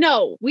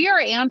 No, we are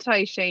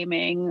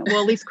anti-shaming.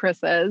 Well, at least Chris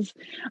is.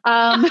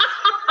 No,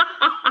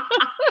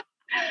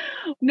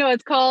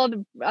 it's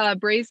called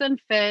Brazen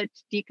Fit,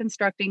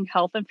 Deconstructing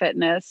Health and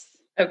Fitness.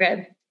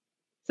 Okay.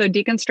 So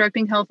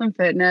deconstructing health and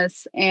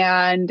fitness.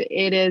 And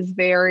it is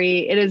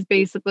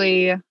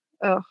basically,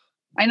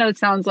 I know this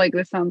sounds like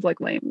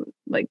lame,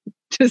 like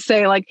to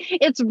say like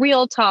it's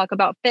real talk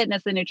about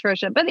fitness and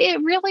nutrition, but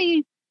it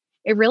really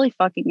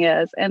fucking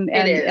is.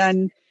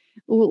 And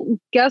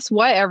guess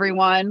what,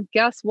 everyone?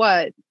 Guess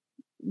what?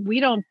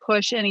 We don't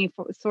push any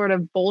sort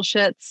of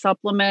bullshit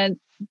supplement,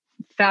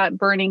 fat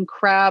burning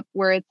crap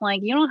where it's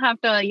like, you don't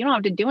have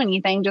to do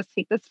anything. Just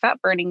take this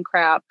fat burning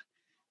crap.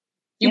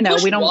 We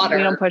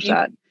don't push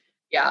that.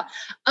 Yeah.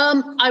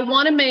 I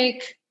want to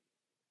make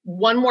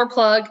one more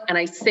plug, and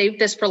I saved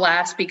this for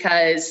last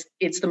because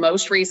it's the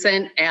most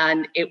recent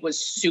and it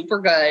was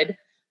super good.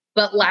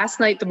 But last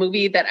night, the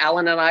movie that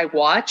Alan and I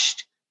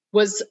watched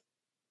was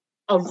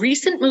a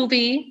recent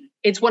movie.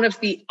 It's one of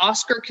the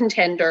Oscar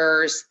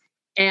contenders.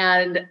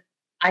 And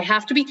I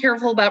have to be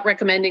careful about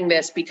recommending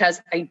this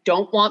because I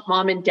don't want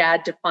mom and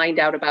dad to find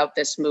out about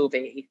this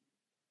movie.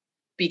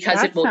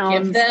 Because it will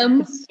give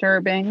them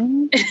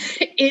disturbing.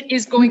 It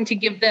is going to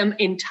give them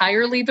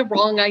entirely the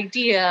wrong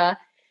idea.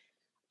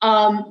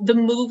 The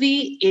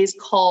movie is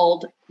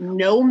called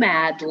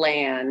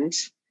Nomadland.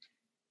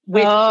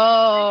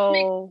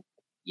 The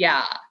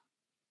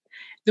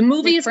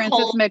movie is Frances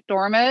called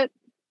McDormand.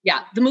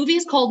 Yeah, the movie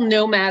is called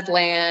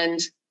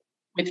Nomadland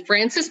with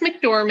Frances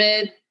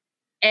McDormand,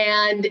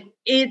 and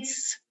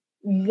it's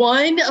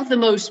one of the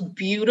most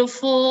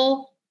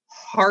beautiful,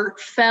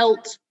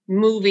 heartfelt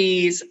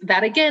movies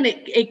that, again,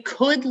 it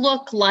could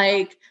look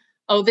like,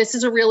 oh, this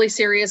is a really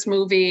serious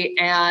movie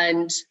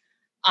and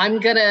I'm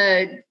going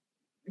to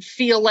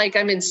feel like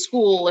I'm in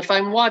school if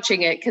I'm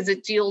watching it, because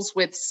it deals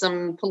with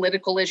some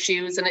political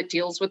issues and it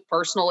deals with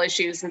personal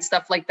issues and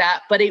stuff like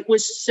that. But it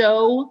was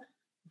so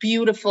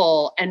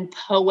beautiful and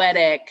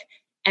poetic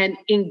and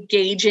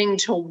engaging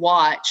to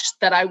watch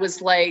that I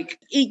was like,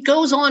 it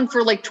goes on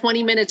for like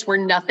 20 minutes where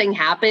nothing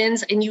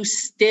happens and you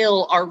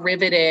still are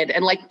riveted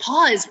and like,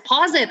 pause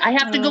it. I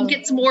have to go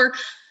get some more,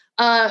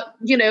 I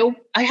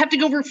have to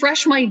go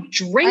refresh my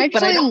drink,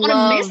 but I don't want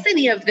to miss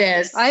any of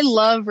this. I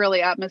love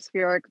really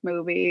atmospheric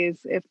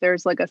movies if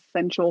there's like a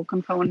sensual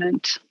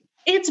component.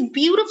 It's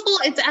beautiful.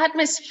 It's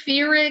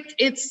atmospheric.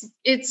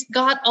 It's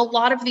got a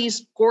lot of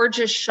these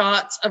gorgeous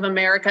shots of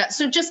America.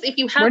 So just if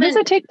you haven't... Where does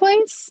it take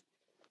place?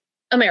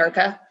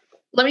 America.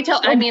 Let me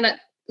tell you.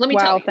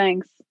 Wow,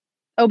 thanks.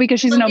 Oh,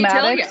 because she's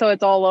nomadic, so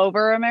it's all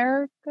over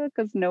America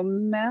because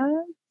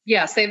nomad?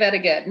 Yeah, say that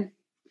again.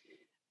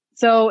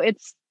 So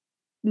it's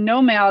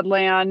nomad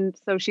land,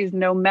 so she's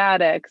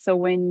nomadic. So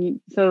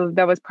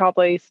that was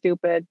probably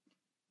stupid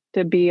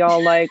to be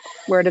all like,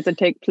 where does it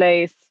take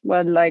place?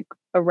 Well, like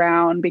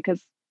around,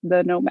 because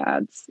the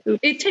nomads. Oops.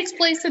 It takes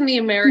place in the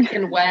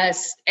American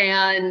West,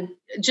 and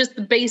just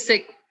the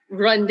basic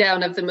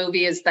rundown of the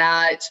movie is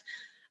that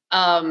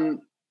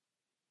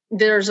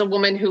there's a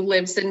woman who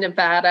lives in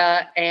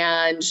Nevada,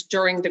 and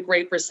during the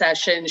Great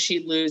Recession, she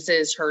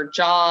loses her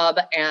job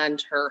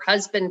and her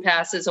husband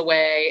passes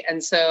away.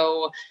 And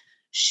so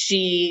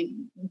she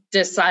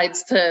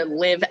decides to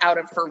live out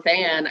of her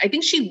van. I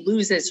think she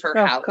loses her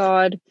house. Oh,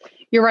 God.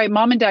 You're right.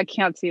 Mom and Dad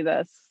can't see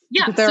this.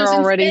 Yeah. They're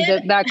already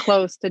that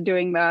close to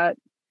doing that.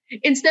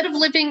 Instead of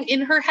living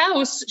in her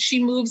house,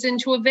 she moves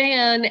into a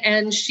van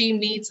and she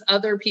meets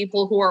other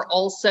people who are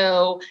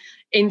also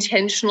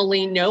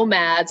intentionally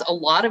nomads. A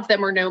lot of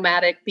them are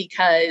nomadic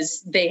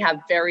because they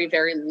have very,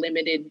 very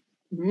limited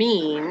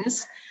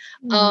means.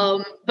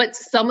 But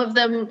some of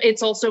them,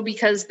 it's also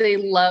because they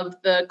love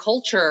the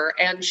culture,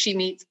 and she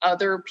meets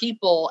other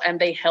people and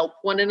they help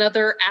one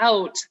another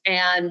out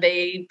and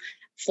they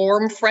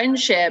form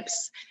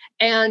friendships.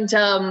 And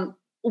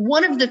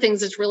one of the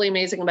things that's really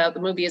amazing about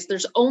the movie is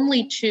there's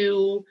only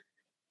 2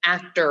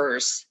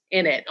 actors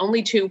in it,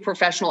 only 2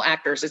 professional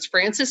actors. It's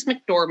Frances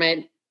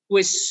McDormand, who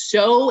is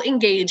so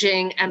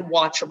engaging and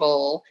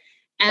watchable.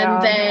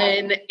 And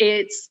then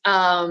it's,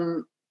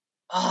 I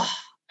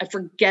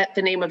forget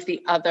the name of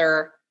the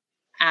other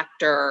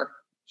actor.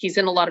 He's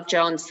in a lot of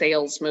John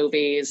Sayles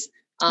movies.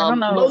 I don't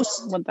know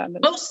what that is.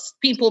 Most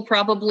people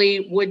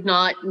probably would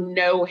not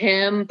know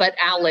him, but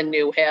Alan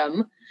knew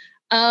him.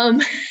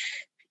 And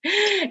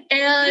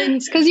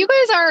because you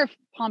guys are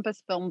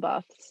pompous film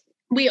buffs.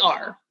 We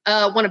are.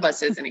 One of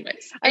us is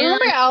anyways. I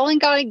remember Alan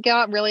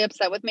got really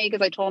upset with me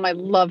because I told him I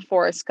love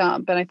Forrest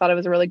Gump and I thought it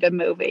was a really good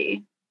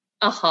movie.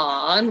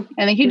 And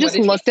he just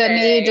looked at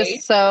me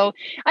just so,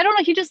 I don't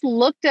know, he just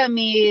looked at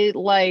me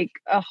like,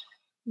 oh,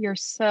 you're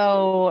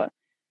so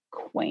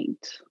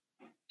quaint.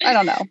 I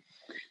don't know.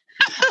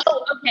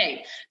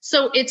 Okay.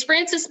 So it's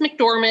Frances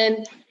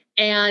McDormand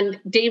and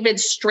David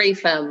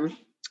Strathern.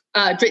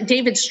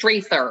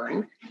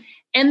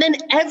 And then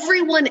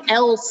everyone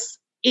else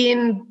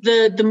in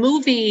the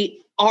movie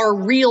are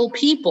real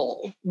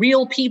people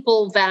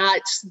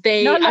that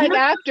they not like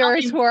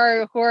actors who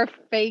are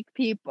fake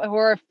people, who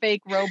are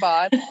fake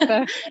robots.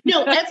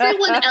 No,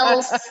 everyone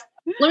else,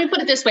 let me put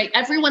it this way,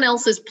 everyone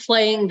else is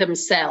playing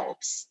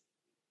themselves.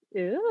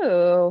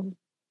 Ew.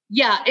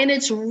 Yeah, and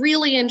it's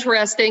really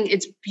interesting.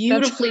 It's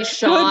beautifully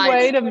shot. Good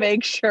way to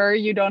make sure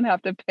you don't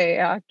have to pay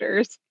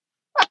actors.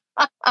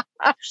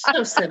 You're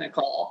so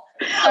cynical.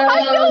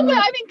 I know, but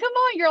I mean, come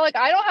on, you're like,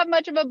 I don't have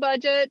much of a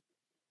budget.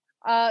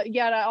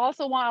 Yet I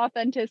also want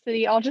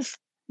authenticity. I'll just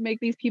make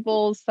these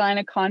people sign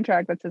a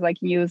contract that says I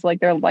can use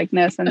like their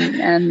likeness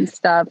and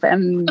stuff,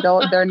 and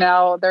they're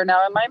now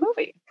in my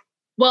movie.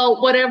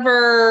 Well,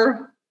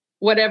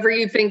 whatever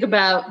you think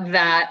about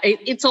that,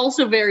 it's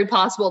also very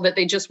possible that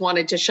they just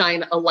wanted to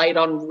shine a light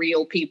on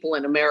real people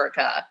in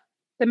America.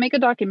 Then make a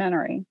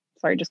documentary.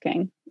 Sorry, just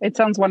kidding. It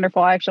sounds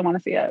wonderful. I actually want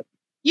to see it.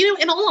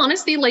 In all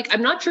honesty, like,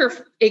 I'm not sure if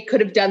it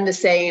could have done the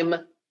same.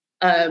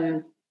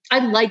 I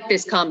like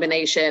this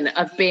combination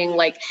of being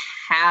like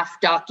half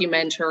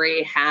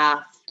documentary,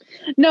 half.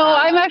 No,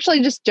 I'm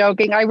actually just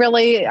joking. I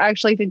really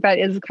actually think that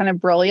is kind of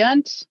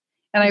brilliant.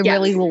 And I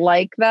really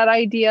like that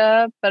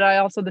idea. But I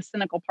also, the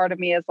cynical part of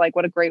me is like,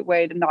 what a great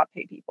way to not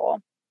pay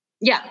people.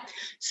 Yeah.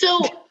 So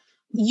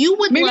you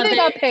would maybe love they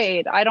got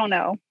paid. I don't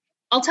know.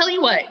 I'll tell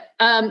you what,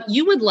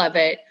 you would love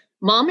it.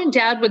 Mom and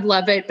Dad would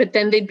love it, but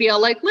then they'd be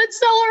all like, let's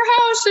sell our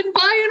house and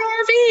buy an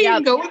RV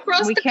and go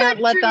across the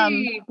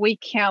country. We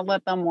can't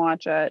let them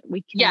watch it.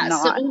 We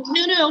cannot. Yeah, so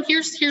no,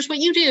 here's what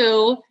you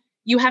do.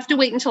 You have to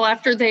wait until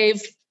after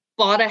they've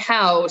bought a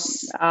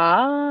house.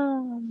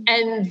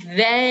 And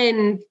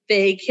then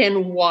they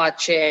can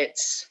watch it.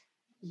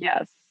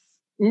 Yes.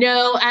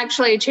 No,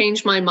 actually, I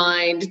changed my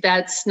mind.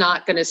 That's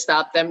not going to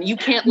stop them. You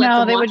can't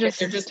let them watch it.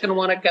 They're just going to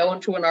want to go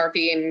into an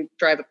RV and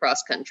drive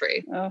across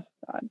country. Oh,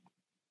 God.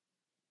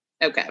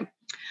 Okay.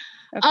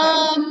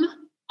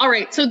 All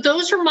right. So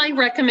those are my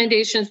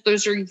recommendations.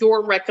 Those are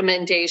your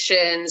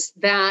recommendations.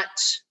 That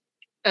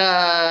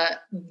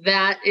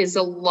is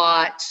a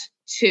lot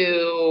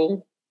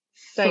to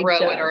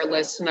throw at our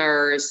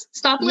listeners.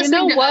 Stop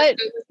listening to us.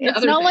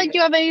 It's not like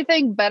you have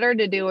anything better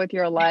to do with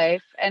your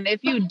life. And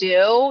if you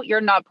do, you're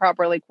not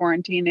properly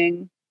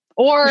quarantining,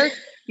 or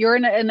you're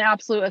an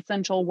absolute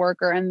essential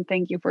worker, and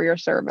thank you for your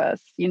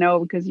service,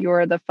 because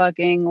you're the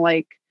fucking,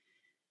 like,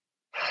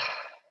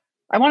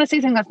 I want to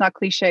say something that's not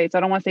cliche. So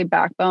I don't want to say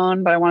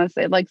backbone, but I want to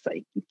say, like,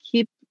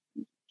 keep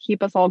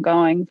us all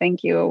going.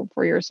 Thank you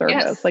for your service.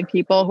 Yes. Like,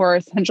 people who are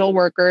essential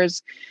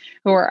workers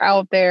who are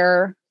out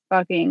there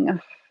fucking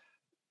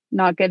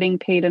not getting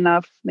paid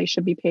enough. They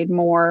should be paid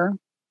more.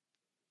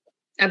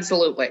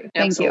 Absolutely.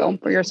 Thank you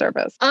for your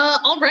service.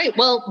 All right.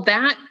 Well,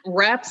 that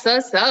wraps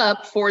us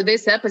up for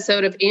this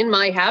episode of In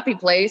My Happy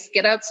Place.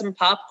 Get out some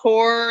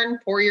popcorn,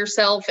 pour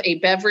yourself a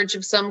beverage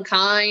of some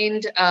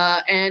kind,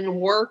 and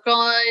work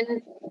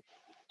on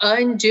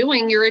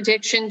undoing your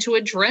addiction to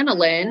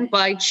adrenaline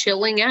by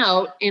chilling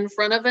out in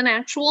front of an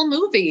actual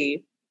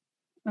movie.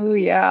 Oh,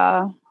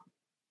 yeah.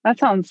 That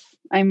sounds,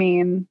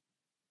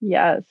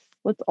 yes,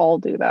 let's all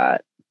do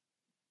that.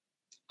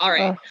 All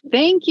right.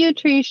 Thank you,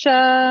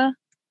 Trisha.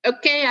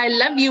 Okay, I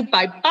love you.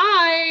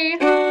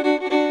 Bye-bye.